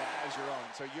Virginia as your own,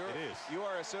 so you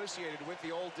are associated with the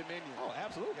Old Dominion. Oh,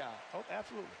 absolutely. Yeah. Oh,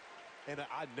 absolutely. And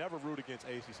I never root against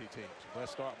ACC teams.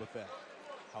 Let's start with that.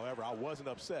 However, I wasn't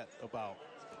upset about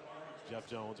Jeff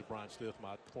Jones and Brian Stith,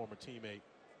 my former teammate.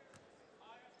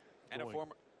 And a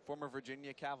former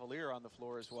Virginia Cavalier on the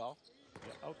floor as well.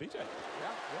 Yeah. Oh, BJ. Yeah.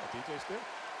 Yeah, BJ Stith.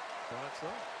 Brian's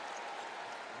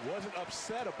son. Wasn't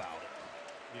upset about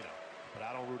it, you know, but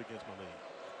I don't root against my league.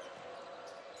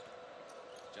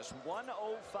 Just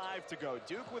 1:05 to go.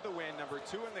 Duke with a win, number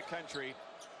 2 in the country,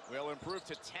 will improve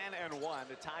to 10-1.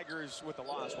 The Tigers with the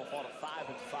loss will fall to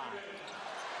 5-5.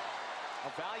 A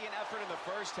valiant effort in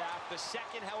the first half. The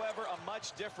second, however, a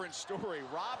much different story.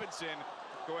 Robinson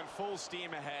going full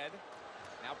steam ahead.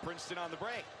 Now Princeton on the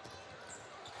break.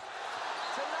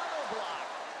 It's another block.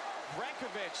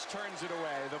 Brankovic turns it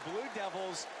away. The Blue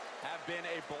Devils have been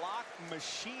a block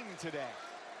machine today.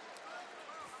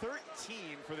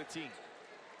 13 for the team.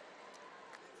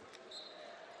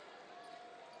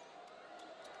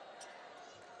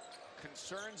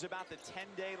 Concerns about the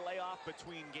 10-day layoff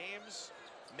between games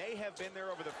may have been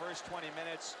there over the first 20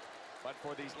 minutes, but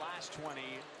for these last 20,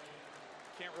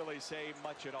 can't really say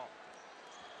much at all.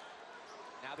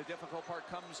 Now the difficult part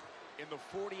comes in the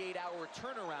 48-hour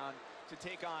turnaround to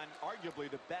take on arguably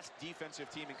the best defensive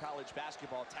team in college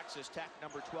basketball, Texas Tech,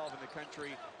 number 12 in the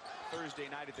country, Thursday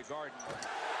night at the Garden, 7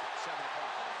 o'clock.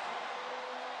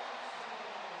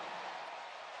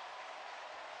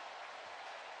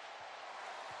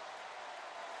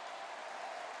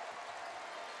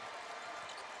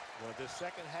 Well, this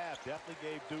second half definitely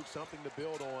gave Duke something to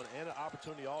build on and an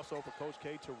opportunity also for Coach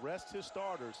K to rest his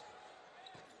starters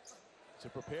to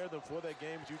prepare them for that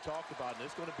games you talked about. And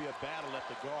it's going to be a battle at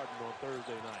the Garden on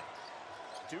Thursday night.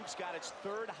 Duke's got its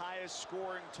 3rd highest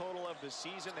scoring total of the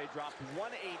season. They dropped 118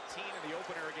 in the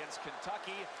opener against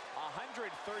Kentucky,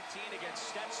 113 against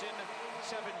Stetson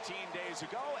 17 days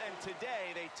ago, and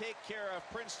today they take care of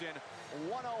Princeton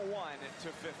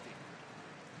 101-50.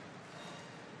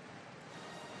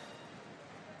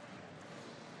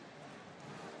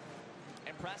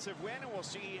 Impressive win, and we'll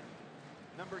see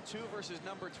number 2 versus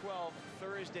number 12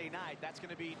 Thursday night. That's going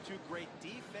to be 2 great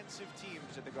defensive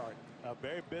teams at the Garden. A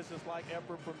very business-like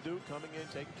effort from Duke, coming in,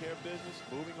 taking care of business,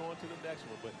 moving on to the next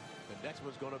one. But the next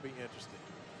one's going to be interesting.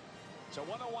 So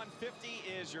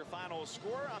 101-50 is your final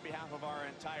score. On behalf of our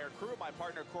entire crew, my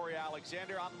partner Corey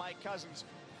Alexander, I'm Mike Cousins.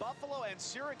 Buffalo and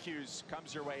Syracuse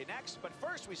comes your way next. But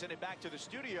first, we send it back to the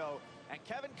studio and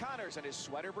Kevin Connors and his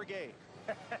Sweater Brigade.